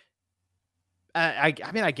like I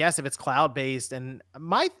mean, I guess if it's cloud based, and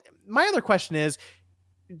my other question is,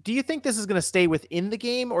 do you think this is going to stay within the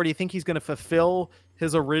game, or do you think he's going to fulfill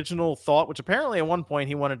his original thought, which apparently at one point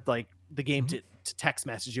he wanted like the game Mhm. to text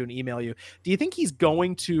message you and email you? Do you think he's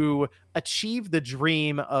going to achieve the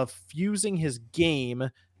dream of fusing his game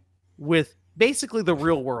with basically the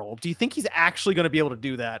real world? Do you think he's actually going to be able to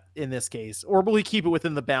do that in this case, or will he keep it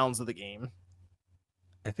within the bounds of the game?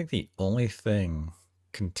 I think the only thing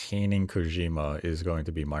containing Kojima is going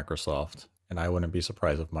to be Microsoft. And I wouldn't be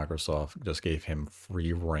surprised if Microsoft just gave him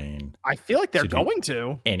free reign I feel like they're to do going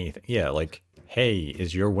to. anything. Yeah, like, hey,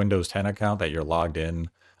 is your Windows 10 account that you're logged in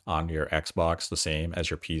on your Xbox the same as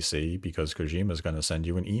your PC? Because Kojima is going to send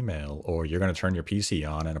you an email, or you're going to turn your PC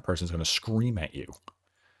on and a person's going to scream at you.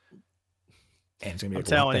 And it's going to be I'm like, what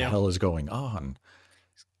telling the you. hell is going on?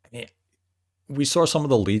 Eh, We saw some of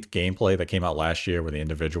the leaked gameplay that came out last year where the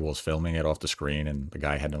individual was filming it off the screen and the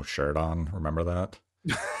guy had no shirt on. Remember that?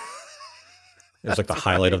 It was like the That's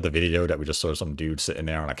highlight right. of the video that we just saw some dude sitting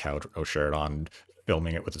there on a couch with no shirt on,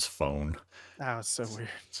 filming it with his phone. That was so weird.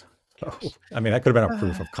 So, Gosh. I mean, that could have been a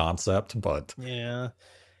proof of concept, but Yeah.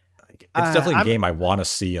 it's definitely a I'm game I want to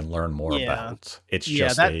see and learn more yeah. about. It's Yeah,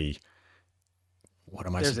 just that a, what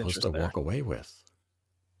am I there's supposed interest to there. walk away with?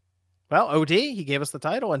 Well, OD, he gave us the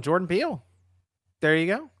title, and Jordan Peele. There you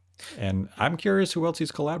go. And I'm curious who else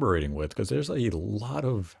he's collaborating with because there's a lot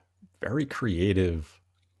of very creative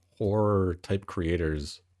horror type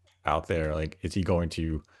creators out there. Like, is he going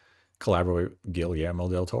to collaborate with Guillermo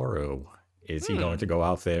del Toro? Is he going to Hmm. go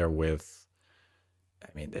out there with, I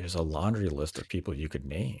mean, there's a laundry list of people you could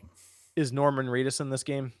name. Is Norman Reedus in this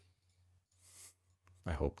game?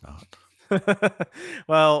 I hope not.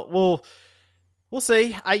 Well, we'll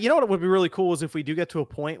see. You know what would be really cool is if we do get to a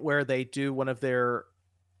point where they do one of their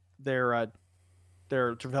uh,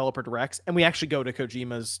 their developer directs, and we actually go to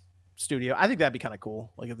Kojima's studio. I think that'd be kind of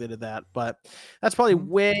cool, like if they did that. But that's probably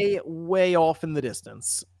Mhm. way off in the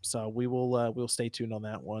distance. So we'll stay tuned on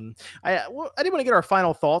that one. I did want to get our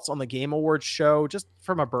final thoughts on the Game Awards show, just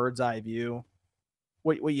from a bird's eye view.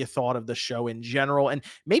 What you thought of the show in general, and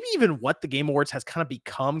maybe even what the Game Awards has kind of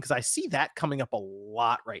become, because I see that coming up a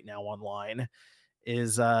lot right now online.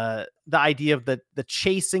 Is the idea of the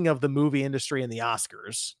chasing of the movie industry and the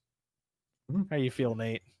Oscars. Mhm. How you feel,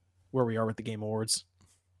 Nate? Where we are with the Game Awards?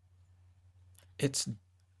 It's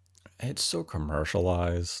it's so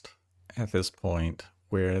commercialized at this point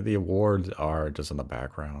where the awards are just in the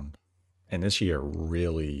background. And this year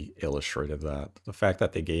really illustrated that. The fact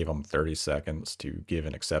that they gave him 30 seconds to give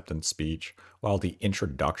an acceptance speech, while the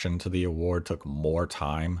introduction to the award took more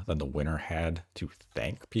time than the winner had to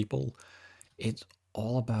thank people, it's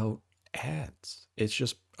all about ads. It's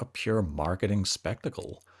just a pure marketing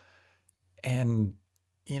spectacle. And,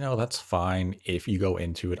 that's fine if you go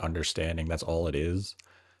into it understanding that's all it is.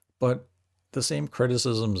 But the same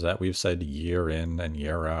criticisms that we've said year in and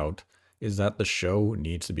year out is that the show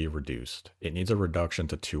needs to be reduced. It needs a reduction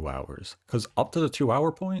to 2 hours. Because up to the 2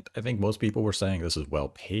 hour point, I think most people were saying this is well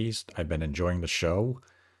paced. I've been enjoying the show.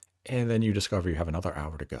 And then you discover you have another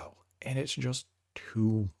hour to go. And it's just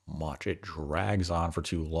too much. It drags on for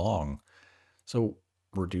too long. So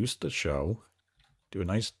reduce the show, Do a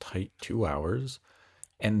nice tight 2 hours.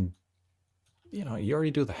 And, you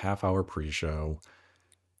already do the half-hour pre-show.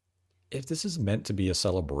 If this is meant to be a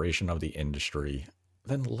celebration of the industry,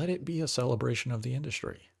 then let it be a celebration of the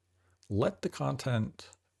industry. Let the content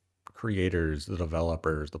creators, the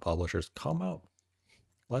developers, the publishers come out.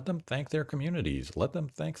 Let them thank their communities. Let them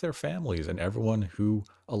thank their families and everyone who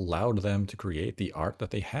allowed them to create the art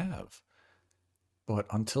that they have. But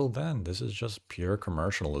until then, this is just pure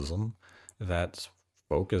commercialism that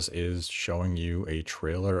focus is showing you a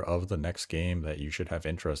trailer of the next game that you should have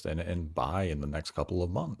interest in and buy in the next couple of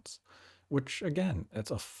months. Which again,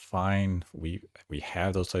 it's a fine we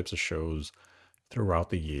have those types of shows throughout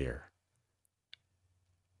the year.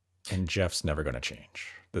 And Jeff's never going to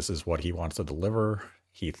change. This is what he wants to deliver.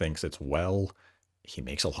 He thinks it's well. He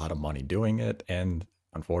makes a lot of money doing it. And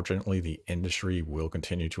unfortunately, the industry will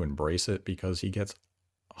continue to embrace it because he gets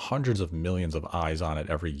hundreds of millions of eyes on it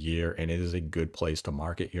every year. And it is a good place to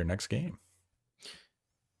market your next game.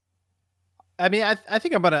 I mean, I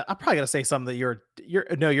think I'm probably gonna say something that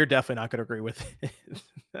you're definitely not gonna agree with.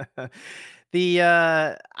 I feel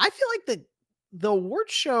like the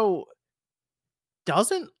award show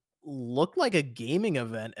doesn't look like a gaming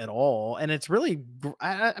event at all, and it's really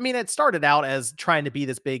I mean, it started out as trying to be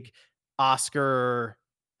this big Oscar.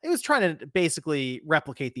 It was trying to basically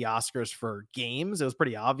replicate the Oscars for games. It was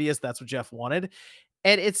pretty obvious that's what Jeff wanted.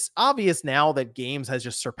 And it's obvious now that games has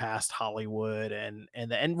just surpassed Hollywood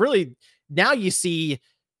and really now you see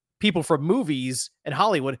people from movies and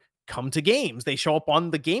Hollywood come to games. They show up on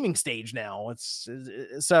the gaming stage now. It's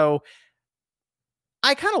so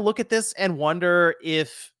I kind of look at this and wonder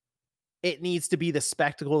if it needs to be the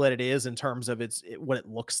spectacle that it is in terms of what it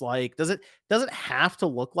looks like. Does it have to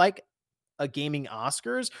look like a gaming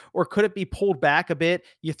Oscars, or could it be pulled back a bit?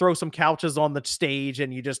 You throw some couches on the stage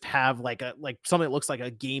and you just have like something that looks like a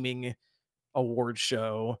gaming award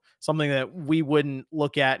show, something that we wouldn't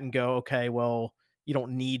look at and go, okay, well, you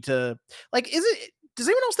don't need to does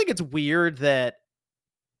anyone else think it's weird that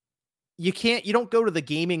you don't go to the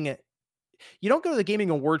gaming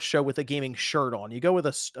award show with a gaming shirt on. You go with a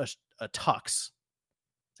tux. Does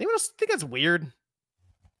anyone else think that's weird?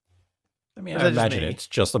 I mean, I imagine it's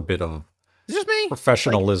just a bit of just me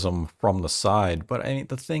professionalism from the side. But I mean,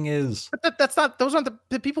 the thing is, but that's not. Those aren't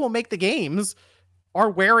the people who make the games. Are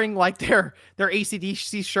wearing like their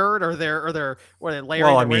ACDC shirt or they're wearing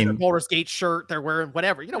their Baldur's Gate shirt. They're wearing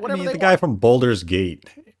whatever whatever. I mean, the guy from Baldur's Gate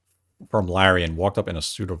from Larian walked up in a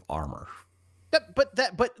suit of armor.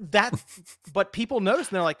 But people notice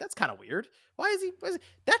and they're like, that's kind of weird. Why is he?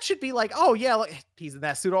 That should be like, oh yeah, look, he's in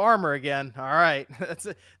that suit of armor again. All right, that's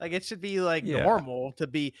like it should be like normal to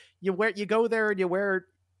be. You go there and you wear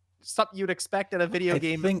something you'd expect at a video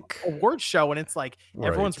game award show, and it's like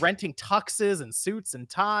everyone's renting tuxes and suits and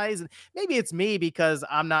ties. And maybe it's me because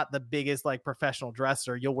I'm not the biggest like professional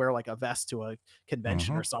dresser. You'll wear like a vest to a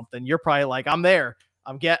convention or something. You're probably like, I'm there.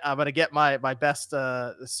 I'm gonna get my best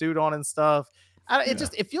suit on and stuff.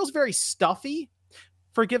 It feels very stuffy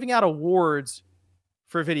for giving out awards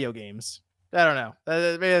for video games. I don't know.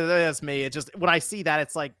 That's me. It just when I see that,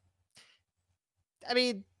 it's like, I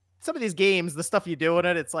mean, some of these games, the stuff you do in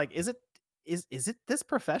it, it's like, is it this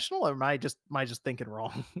professional, or am I just thinking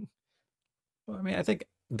wrong? Well, I mean, I think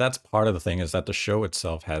that's part of the thing is that the show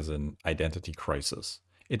itself has an identity crisis.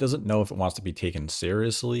 It doesn't know if it wants to be taken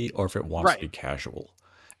seriously or if it wants to be casual.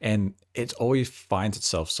 And it always finds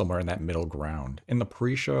itself somewhere in that middle ground. In the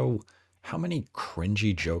pre-show, how many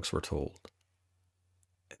cringy jokes were told?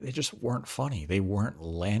 They just weren't funny. They weren't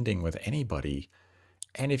landing with anybody.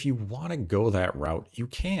 And if you want to go that route, you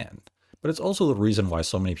can. But it's also the reason why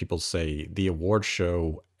so many people say the award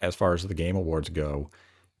show, as far as the game awards go,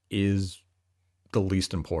 is the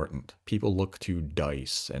least important. People look to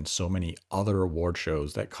DICE and so many other award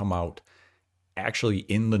shows that come out actually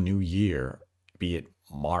in the new year, be it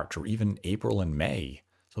March or even April and May,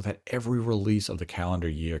 so that every release of the calendar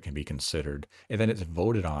year can be considered. And then it's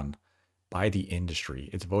voted on by the industry.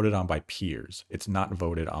 It's voted on by peers. It's not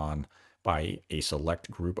voted on by a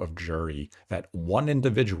select group of jury that one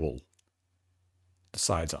individual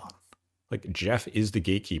decides on. Like, Jeff is the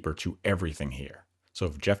gatekeeper to everything here. So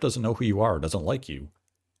if Jeff doesn't know who you are or doesn't like you,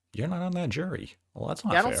 you're not on that jury. Well, that's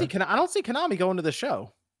not fair. I don't see Konami going to the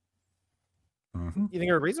show. Mm-hmm. You think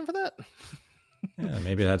there's a reason for that? Yeah,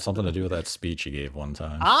 maybe it had something to do with that speech he gave one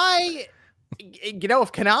time.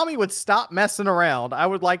 If Konami would stop messing around, I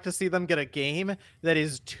would like to see them get a game that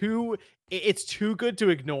is too good to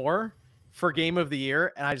ignore for Game of the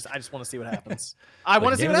Year, and I just want to see what happens. I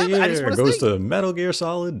want to see what happens. I just want to goes to Metal Gear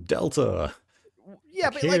Solid Delta. Yeah,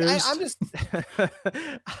 but like I'm just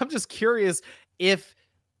I'm just curious if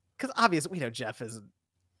because obviously we know Jeff is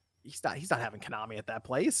he's not having Konami at that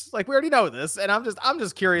place. Like we already know this, and I'm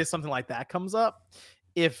just curious something like that comes up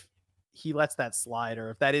if he lets that slide,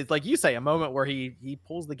 or if that is like you say a moment where he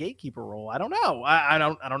pulls the gatekeeper role. I don't know. I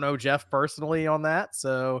don't know Jeff personally on that,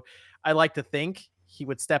 so I like to think he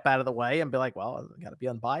would step out of the way and be like, well, I got to be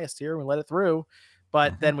unbiased here and let it through.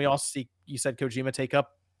 But Mhm. then we also see you said Kojima take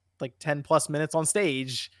up like 10 plus minutes on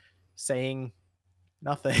stage saying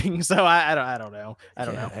nothing. So I don't know. I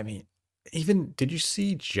don't Yeah, know. I mean, even did you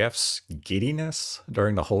see Jeff's giddiness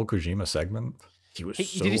during the whole Kojima segment? He was Hey,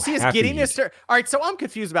 did you so see his happy. giddiness? All right, so I'm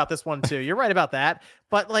confused about this one too. You're right about that,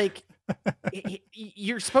 but like,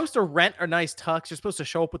 you're supposed to rent a nice tux. You're supposed to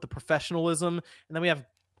show up with the professionalism, and then we have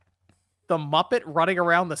the Muppet running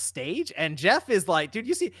around the stage, and Jeff is like, dude,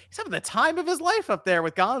 you see, he's having the time of his life up there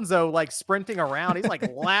with Gonzo, like sprinting around. He's like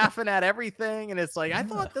laughing at everything, and it's like, I Yeah.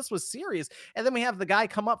 thought this was serious. And then we have the guy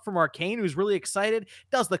come up from Arcane who's really excited,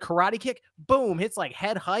 does the karate kick, boom, hits like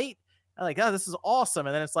head height. I'm like, oh, this is awesome.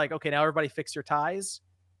 And then it's like, okay, now everybody fix your ties.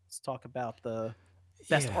 Let's talk about the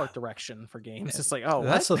best Yeah. art direction for games. And It's like, oh,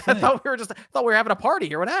 that's what? the I thing. thought we were having a party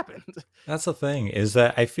here. What happened? That's the thing is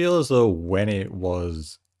that I feel as though when it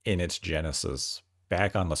was in its genesis,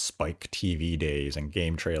 back on the Spike TV days and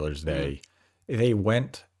game trailers Mm. day, they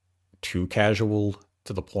went too casual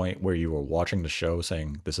to the point where you were watching the show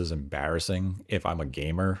saying, this is embarrassing if I'm a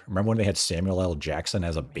gamer. Remember when they had Samuel L. Jackson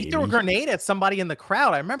as a He threw a baby? grenade at somebody in the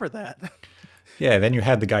crowd. I remember that. Yeah, then you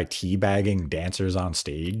had the guy teabagging dancers on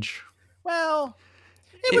stage. Well,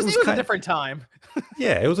 it It was was it was a kind different time.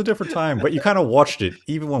 Yeah, it was a different time, but you kind of watched it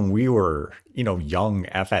even when we were, young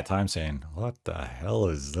at that time saying, what the hell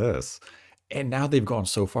is this? And now they've gone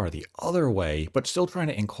so far the other way, but still trying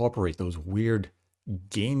to incorporate those weird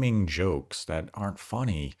gaming jokes that aren't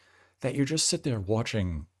funny that you just sit there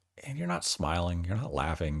watching and you're not smiling, you're not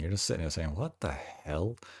laughing, you're just sitting there saying, what the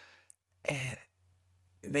hell? And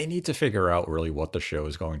they need to figure out really what the show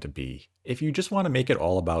is going to be. If you just want to make it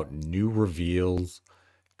all about new reveals,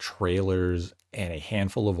 trailers, and a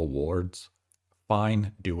handful of awards,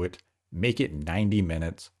 fine, do it. Make it 90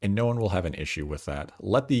 minutes, and no one will have an issue with that.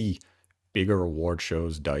 Let the bigger award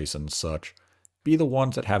shows, DICE and such, be the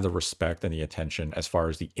ones that have the respect and the attention as far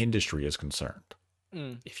as the industry is concerned.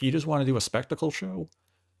 Mm. If you just want to do a spectacle show,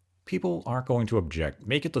 people aren't going to object.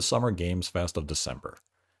 Make it the Summer Games Fest of December.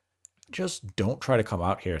 Just don't try to come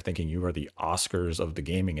out here thinking you are the Oscars of the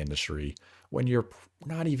gaming industry when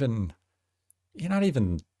not even you're not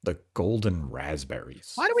even the golden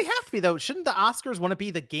raspberries. Why do we have to be though? Shouldn't the Oscars want to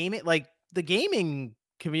be the gaming, like the gaming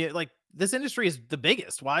community? Like this industry is the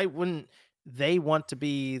biggest. Why wouldn't they want to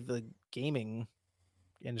be the gaming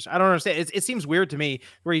industry? I don't understand. It seems weird to me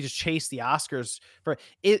where you just chase the Oscars for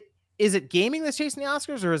it. Is it gaming that's chasing the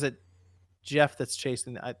Oscars, or is it Jeff that's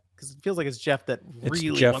chasing? Because it feels like it's Jeff that It's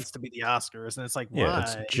really Jeff. wants to be the Oscars, and it's like, Yeah,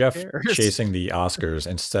 it's why? Who Jeff cares? chasing the Oscars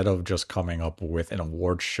instead of just coming up with an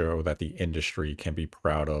award show that the industry can be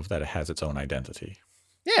proud of that it has its own identity.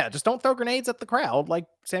 Yeah, just don't throw grenades at the crowd like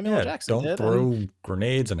Samuel L. Yeah, Jackson don't did. And throw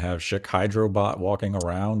grenades and have Chick Hydrobot walking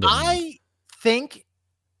around and I think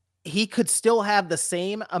he could still have the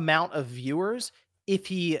same amount of viewers if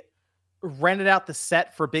he rented out the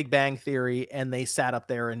set for Big Bang Theory and they sat up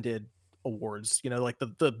there and did awards, like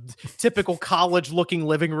the typical college looking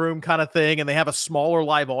living room kind of thing. And they have a smaller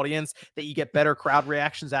live audience that you get better crowd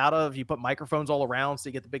reactions out of. You put microphones all around so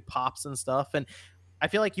you get the big pops and stuff. And I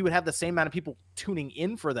feel like you would have the same amount of people tuning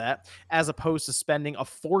in for that as opposed to spending a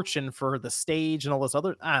fortune for the stage and all this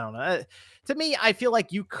other. I don't know. To me, I feel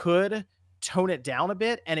like you could tone it down a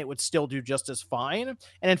bit and it would still do just as fine.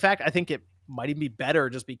 And in fact, I think it might even be better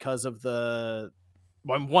just because of the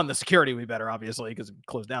one, the security would be better, obviously, because it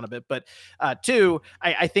closed down a bit. But two,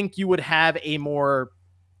 I think you would have a more,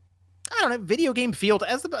 I don't know, video game feel.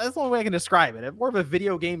 That's the only way I can describe it. More of a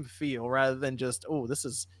video game feel rather than just, oh, this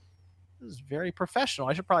is very professional.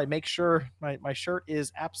 I should probably make sure my shirt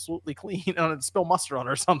is absolutely clean and spill mustard on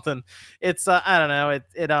or something. It's I don't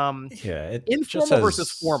know. yeah, it just Informal versus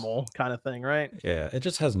has formal kind of thing, right? yeah, it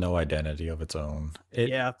just has no identity of its own.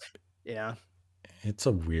 Yeah. Yeah. It's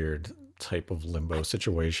a weird type of limbo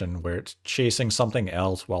situation where it's chasing something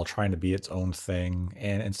else while trying to be its own thing,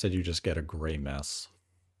 and instead you just get a gray mess.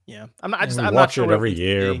 Yeah. And we I'm not watch sure it what it every needs to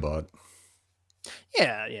year, be. but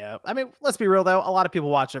Yeah, yeah. I mean, let's be real though. A lot of people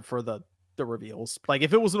watch it for the reveals. Like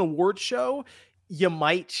if it was an award show, you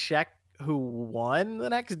might check who won the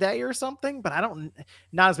next day or something, but I don't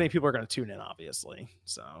not as many people are going to tune in obviously.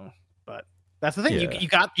 So, but that's the thing. You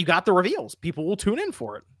yeah, you got the reveals. People will tune in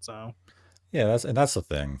for it. So, yeah, that's the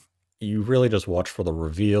thing. You really just watch for the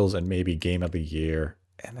reveals and maybe game of the year,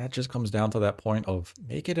 and that just comes down to that point of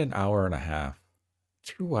make it an hour and a half.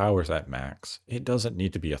 2 hours at max. It doesn't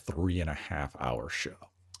need to be a 3.5 hour show.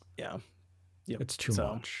 Yeah. Yep. It's too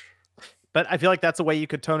So, much. but I feel like that's a way you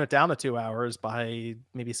could tone it down to 2 hours by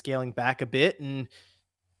maybe scaling back a bit and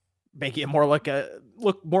making it more like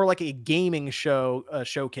a gaming show, a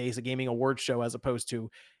showcase, a gaming award show, as opposed to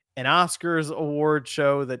an Oscars award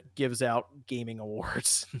show that gives out gaming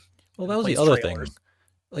awards Well, that and was the plays other thing. trailers.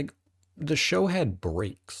 Like, the show had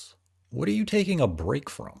breaks. What are you taking a break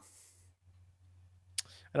from?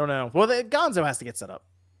 I don't know. Well, Gonzo has to get set up.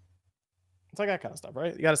 It's like that kind of stuff,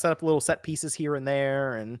 right? You got to set up little set pieces here and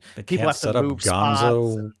there, and They people can't have to set up move spots.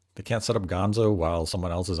 Gonzo. They can't set up Gonzo while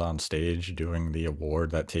someone else is on stage doing the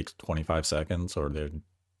award that takes 25 seconds, or they're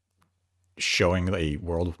showing a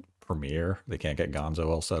world premiere. They can't get Gonzo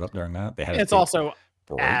all set up during that. They had to It's take also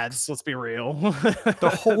breaks. ads. Let's be real.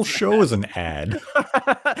 The whole show is an ad.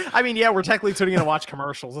 I mean, yeah, we're technically tuning in to watch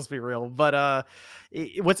commercials. Let's be real. But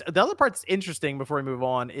what's the other part's interesting before we move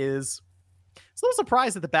on is it's a little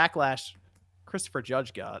surprised at the backlash Christopher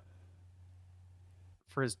Judge got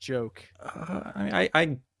for his joke.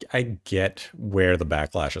 I get where the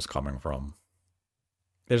backlash is coming from.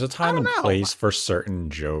 There's a I time don't and know. place for certain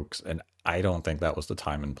jokes, and I don't think that was the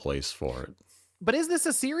time and place for it. But is this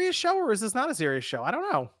a serious show or is this not a serious show? I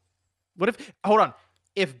don't know. What if, hold on,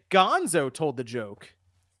 if Gonzo told the joke,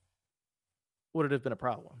 would it have been a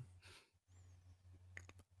problem?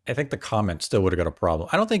 I think the comment still would have got a problem.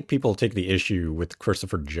 I don't think people take the issue with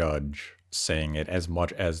Christopher Judge saying it as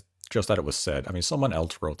much as just that it was said. I mean, someone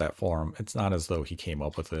else wrote that for him. It's not as though he came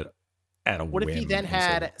up with it at a What if he whim then and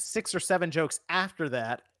said, had 6 or 7 jokes after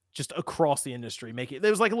that, just across the industry? Make it,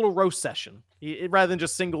 there was like a little roast session rather than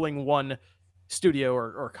just singling one studio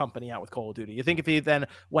or company out with Call of Duty. You think if he then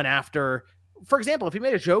went after, for example, if he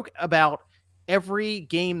made a joke about every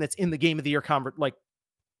game that's in the Game of the Year like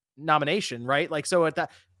nomination, right? Like, so at the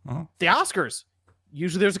Oscars,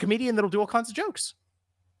 usually there's a comedian that'll do all kinds of jokes.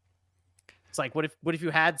 It's like, what if you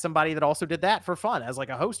had somebody that also did that for fun as like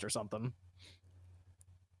a host or something?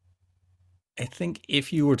 I think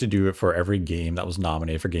if you were to do it for every game that was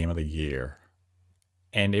nominated for Game of the Year,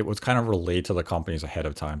 and it was kind of relayed to the companies ahead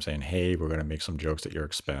of time saying, hey, we're going to make some jokes at your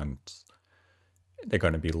expense. They're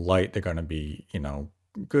going to be light. They're going to be,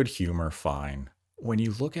 good humor, fine. When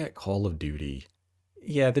you look at Call of Duty,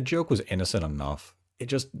 yeah, the joke was innocent enough. It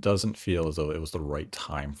just doesn't feel as though it was the right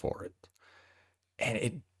time for it. And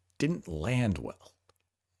it didn't land well.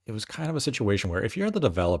 It was kind of a situation where if you're the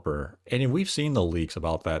developer, and we've seen the leaks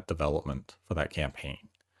about that development for that campaign,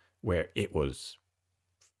 where it was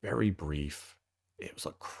very brief, it was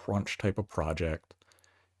a crunch type of project.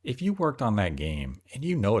 If you worked on that game and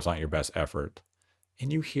you know it's not your best effort,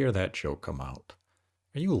 and you hear that joke come out,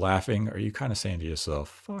 are you laughing? Or are you kind of saying to yourself,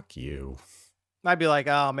 fuck you? I'd be like,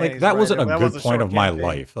 oh man, Like, he's that right. wasn't a That good was a point short of my campaign.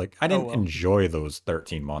 life. Like, I Oh didn't well. enjoy those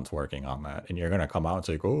 13 months working on that. And you're going to come out and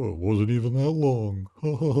say, oh, it wasn't even that long.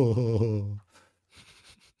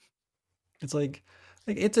 It's like,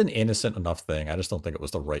 it's an innocent enough thing. I just don't think it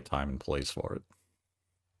was the right time and place for it.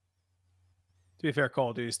 To be fair, Call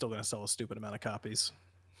of Duty is still going to sell a stupid amount of copies.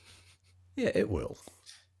 Yeah, it will.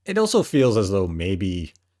 It also feels as though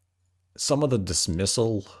maybe some of the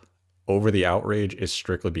dismissal over the outrage is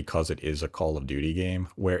strictly because it is a Call of Duty game,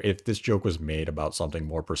 where if this joke was made about something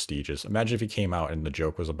more prestigious, imagine if he came out and the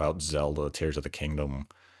joke was about Zelda, Tears of the Kingdom,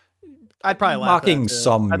 I'd probably laugh at that mocking too.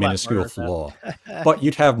 some I'd laugh minuscule harder flaw. at that. But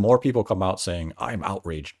you'd have more people come out saying, I'm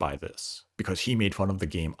outraged by this because he made fun of the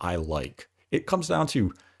game I like. It comes down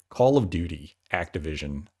to Call of Duty,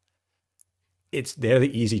 Activision. They're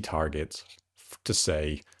the easy targets to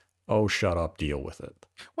say, oh, shut up, deal with it.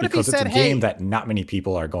 What if he Because it's said, a game hey, that not many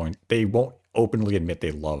people are they won't openly admit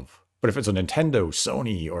they love. But if it's a Nintendo,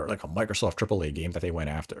 Sony, or like a Microsoft AAA game that they went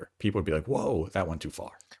after, people would be like, whoa, that went too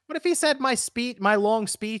far. what if he said my long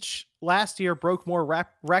speech last year broke more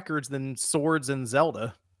records than Swords and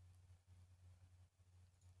Zelda?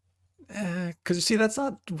 Because you see, that's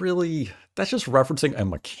just referencing a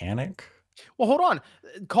mechanic. Well, hold on.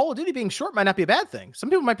 Call of Duty being short might not be a bad thing. Some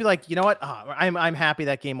people might be like, you know what? I'm happy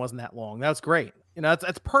that game wasn't that long. That's great.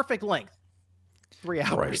 That's perfect length. 3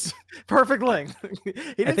 hours. Right. Perfect length. I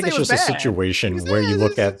think it's just a situation where you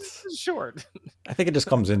look at short. I think it just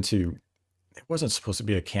comes into it wasn't supposed to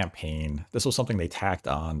be a campaign. This was something they tacked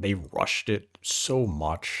on. They rushed it so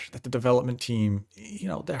much that the development team,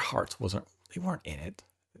 their hearts they weren't in it.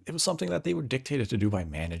 It was something that they were dictated to do by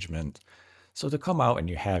management. So to come out and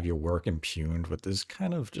you have your work impugned with this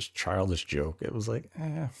kind of just childish joke, it was like,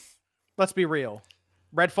 eh. Let's be real.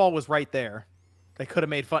 Redfall was right there. They could have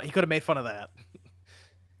made fun. He could have made fun of that.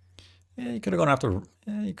 Yeah, you could have gone after.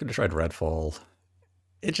 Yeah, you could have tried Redfall.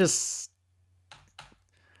 It just.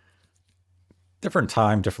 Different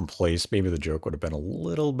time, different place. Maybe the joke would have been a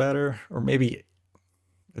little better, or maybe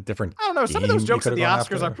a different I don't know. Some of those game you jokes could at have the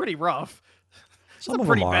gone Oscars are after. pretty rough. Some of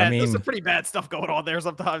them are. I There's some mean, pretty bad stuff going on there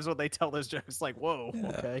sometimes when they tell those jokes. Like, whoa, yeah,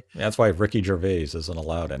 okay. that's why Ricky Gervais isn't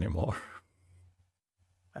allowed anymore.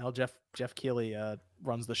 Well, Jeff Keighley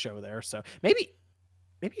runs the show there, so maybe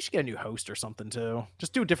you should get a new host or something too.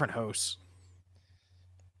 Just do different hosts.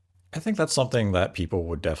 I think that's something that people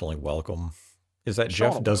would definitely welcome. Is that Sean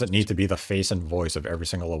Jeff will doesn't need host. to be the face and voice of every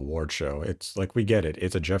single award show. It's like we get it.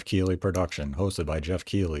 It's a Jeff Keighley production, hosted by Jeff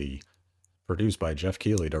Keighley, produced by Jeff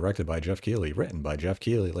Keighley, directed by Jeff Keighley, written by Jeff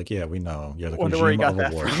Keighley. Like, yeah, we know you're the Wonder where he Kojima got of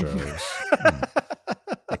that award from. shows.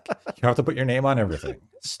 Like, you have to put your name on everything.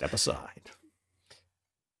 Step aside.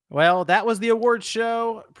 Well, that was the awards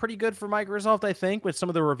show. Pretty good for Microsoft, I think, with some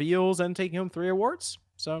of the reveals and taking home 3 awards.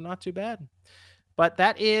 So not too bad. But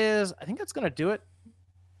I think that's going to do it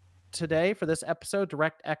today for this episode,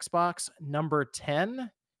 DirectXbox number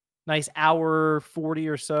 10. Nice hour 40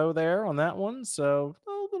 or so there on that one. So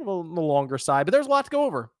a little bit of the longer side, but there's a lot to go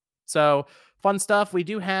over. So fun stuff. We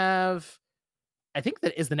do have, I think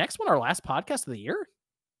that is the next one our last podcast of the year.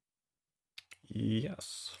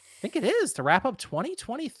 Yes. I think it is to wrap up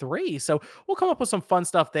 2023. So we'll come up with some fun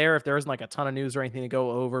stuff there. If there isn't like a ton of news or anything to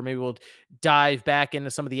go over, maybe we'll dive back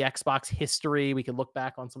into some of the Xbox history. We can look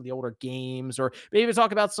back on some of the older games, or maybe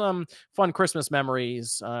talk about some fun Christmas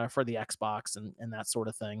memories for the Xbox and that sort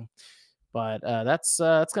of thing. But that's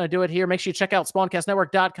going to do it here. Make sure you check out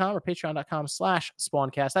spawncastnetwork.com or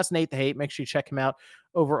patreon.com/spawncast. That's Nate the Hate. Make sure you check him out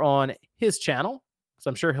over on his channel. So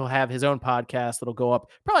I'm sure he'll have his own podcast that'll go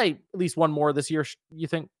up probably at least one more this year. You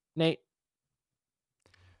think, Nate?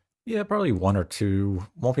 Yeah, probably one or two.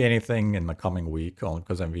 Won't be anything in the coming week, only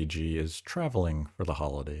because MVG is traveling for the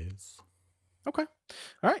holidays. Okay.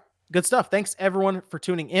 All right. Good stuff. Thanks everyone for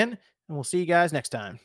tuning in, and we'll see you guys next time.